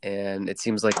season, and it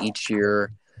seems like each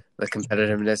year the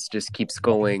competitiveness just keeps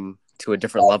going to a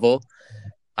different level.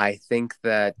 I think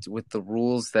that with the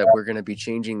rules that we're going to be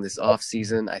changing this off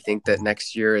season, I think that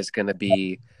next year is going to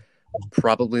be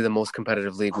probably the most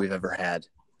competitive league we've ever had.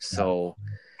 So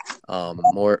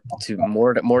more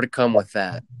to come with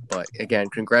that. But again,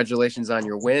 congratulations on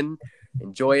your win.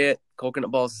 Enjoy it.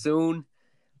 Coconut balls soon.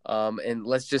 And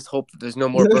let's just hope that there's no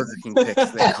more Burger King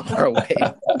picks that come our way.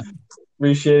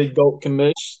 Appreciate it, Goat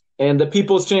Commish. And the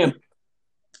People's Champ.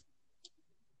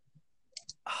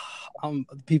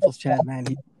 The People's Champ, man.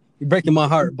 You're breaking my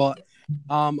heart, but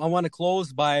I want to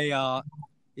close by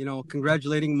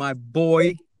congratulating my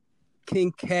boy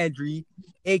King Kadri,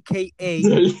 aka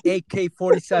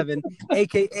AK-47,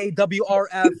 aka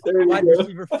WRF Wide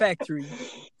Receiver Factory.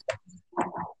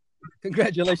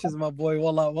 Congratulations, my boy.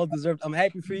 Well deserved. I'm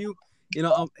happy for you.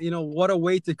 What a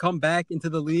way to come back into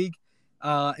the league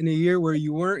in a year where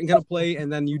you weren't gonna play,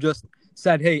 and then you just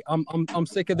said, "Hey, I'm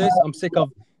sick of this. I'm sick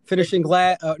of finishing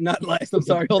not last. I'm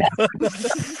sorry,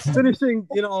 finishing.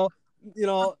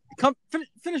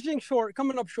 Finishing short,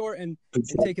 coming up short, and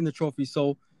taking the trophy.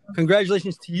 So,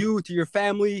 congratulations to you, to your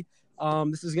family.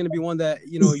 This is gonna be one that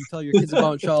you tell your kids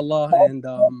about, inshallah, and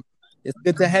it's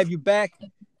good to have you back.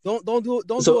 Don't do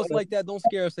us like that. Don't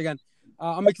scare us again.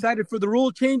 I'm excited for the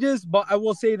rule changes, but I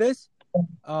will say this: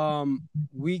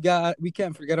 we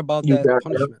can't forget about that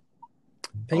punishment.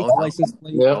 Pink license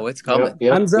plate. Yeah. Oh, it's coming.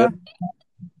 Hamza,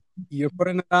 you're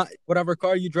putting out whatever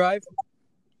car you drive.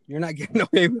 You're not getting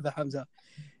away with it, Hamza.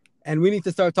 And we need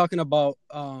to start talking about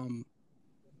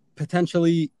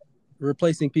potentially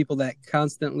replacing people that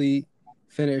constantly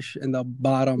finish in the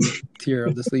bottom tier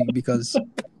of this league because it's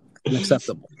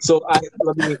unacceptable. So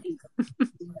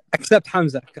except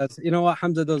Hamza, because you know what,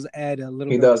 Hamza does add a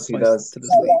little. He bit does. to this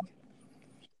league.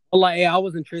 I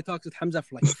was in trade talks with Hamza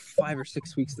for like 5 or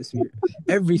 6 weeks this year.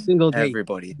 Every single day.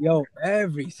 Everybody.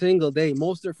 Every single day.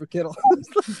 Mostert for Kittle.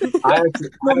 I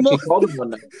actually called him one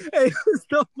night. Hey, it was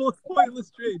the most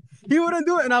pointless trade. He wouldn't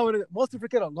do it, and I wouldn't. Mostert for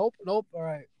Kittle. Nope. All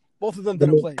right. Both of them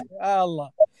didn't play.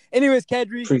 Allah. Anyways,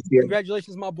 Kadri,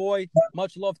 congratulations, my boy.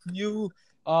 Much love to you.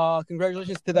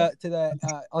 Congratulations to the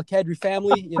Al Kadri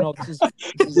family. This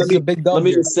is a big dub. Let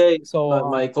me just say, so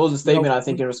my closing statement. I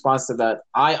think in response to that,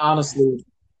 I honestly,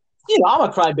 I'm a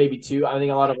crybaby too. I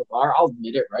think a lot of us are. I'll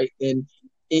admit it, right? And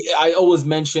I always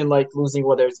mention like losing,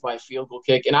 whether it's by field goal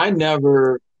kick, and I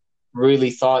never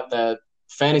really thought that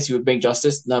fantasy would bring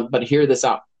justice. But hear this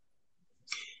out.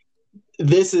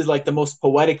 This is like the most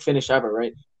poetic finish ever,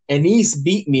 right? Anis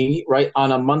beat me, right,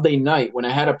 on a Monday night when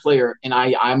I had a player, and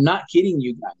I'm not kidding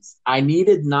you guys. I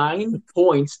needed 9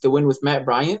 points to win with Matt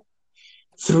Bryant.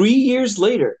 3 years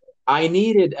later, I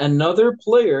needed another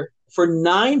player for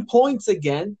 9 points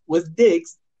again with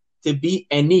Diggs to beat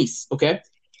Anis, okay?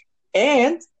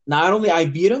 And not only I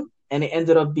beat him, and it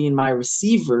ended up being my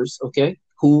receivers, okay,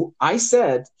 who I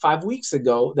said 5 weeks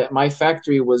ago that my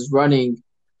factory was running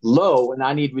low and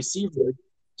I need receivers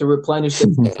to replenish the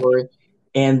inventory.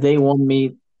 And they won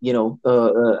me,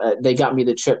 they got me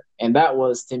the trip. And that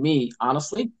was, to me,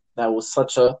 honestly, that was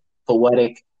such a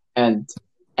poetic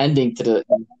ending to the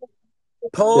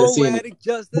poetic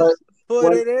justice.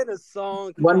 Put it in a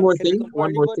song. One more thing.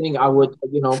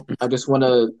 I just want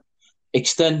to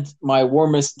extend my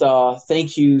warmest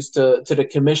thank yous to the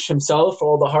commish himself for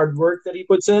all the hard work that he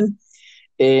puts in.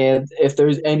 And if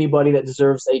there's anybody that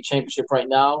deserves a championship right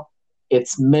now,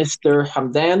 it's Mr.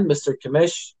 Hamdan, Mr.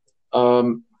 Commish.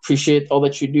 Appreciate all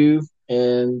that you do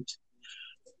and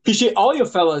appreciate all you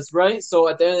fellas, right? So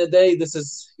at the end of the day, this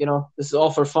is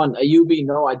all for fun. Ayubi,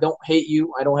 no, I don't hate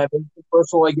you. I don't have anything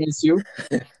personal against you.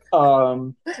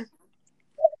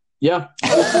 Yeah.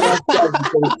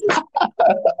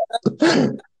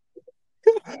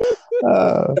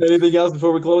 Anything else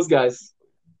before we close, guys?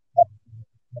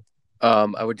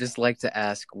 I would just like to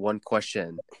ask one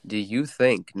question. Do you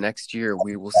think next year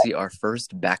we will see our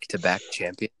first back-to-back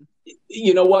champion?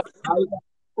 You know what?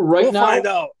 We'll now, find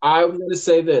out. I'm going to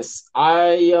say this.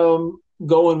 I am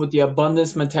going with the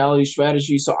abundance mentality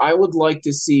strategy, so I would like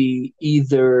to see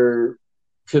either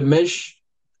Commish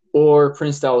or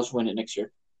Prince Dallas win it next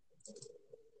year.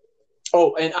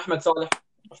 Oh, and Ahmed Saleh,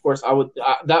 of course. I would.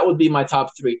 That would be my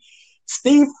top 3.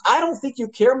 Steve, I don't think you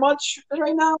care much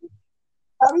right now.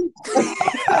 I would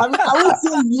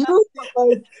say you,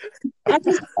 but I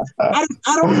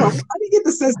don't know. I didn't get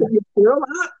the sense that you feel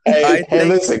that. Hey,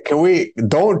 listen,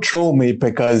 don't troll me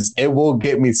because it will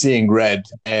get me seeing red.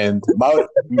 And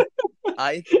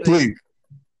I think, please.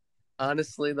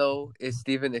 Honestly, though,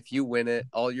 Steven, if you win it,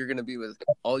 all you're gonna be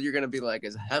like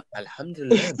is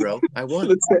Alhamdulillah, bro. I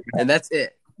won, and that's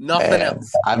it. Nothing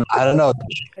else. I don't know.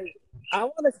 I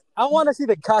want to see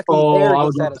the cocky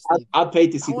arrogance out of Steve. I'd pay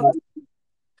to see that.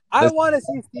 I want to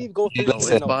see Steve go through it.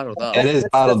 It is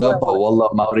bottled up, but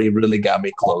Wallah, Mauri really got me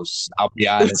close. I'll be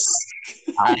honest.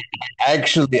 I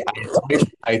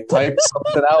typed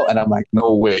something out, and I'm like,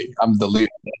 no way, I'm deleting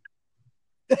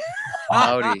it.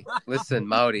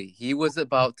 Mauri, he was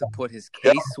about to put his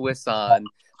K-Swiss on,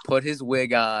 put his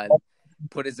wig on,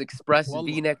 put his Express Well-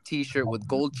 V-neck T-shirt with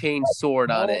gold chain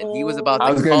sword on it, and he was about I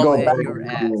to was gonna come go at back your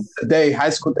ass. today, high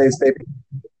school days, baby.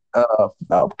 No,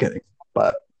 I'm kidding.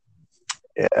 But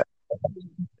This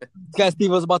guy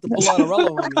Steve was about to pull out a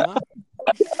Rello on me,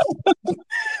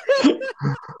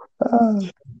 huh?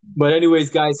 But anyways,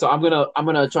 guys, so I'm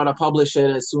gonna try to publish it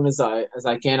as soon as I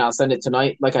can. I'll send it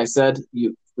tonight. Like I said,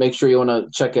 you make sure you want to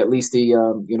check at least the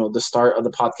the start of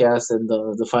the podcast and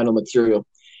the final material.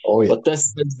 oh yeah, But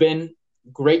this has been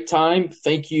great time.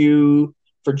 Thank you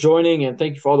for joining, and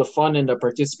thank you for all the fun and the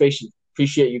participation.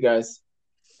 Appreciate you guys.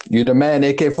 you the man,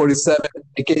 AK-47,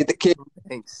 aka the kid.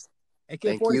 Thanks.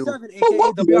 AK-47, Yes,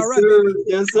 aka WRF. sir.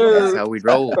 Yes, sir. That's how we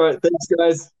roll. All right, thanks,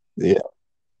 guys. Yeah.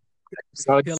 Sorry.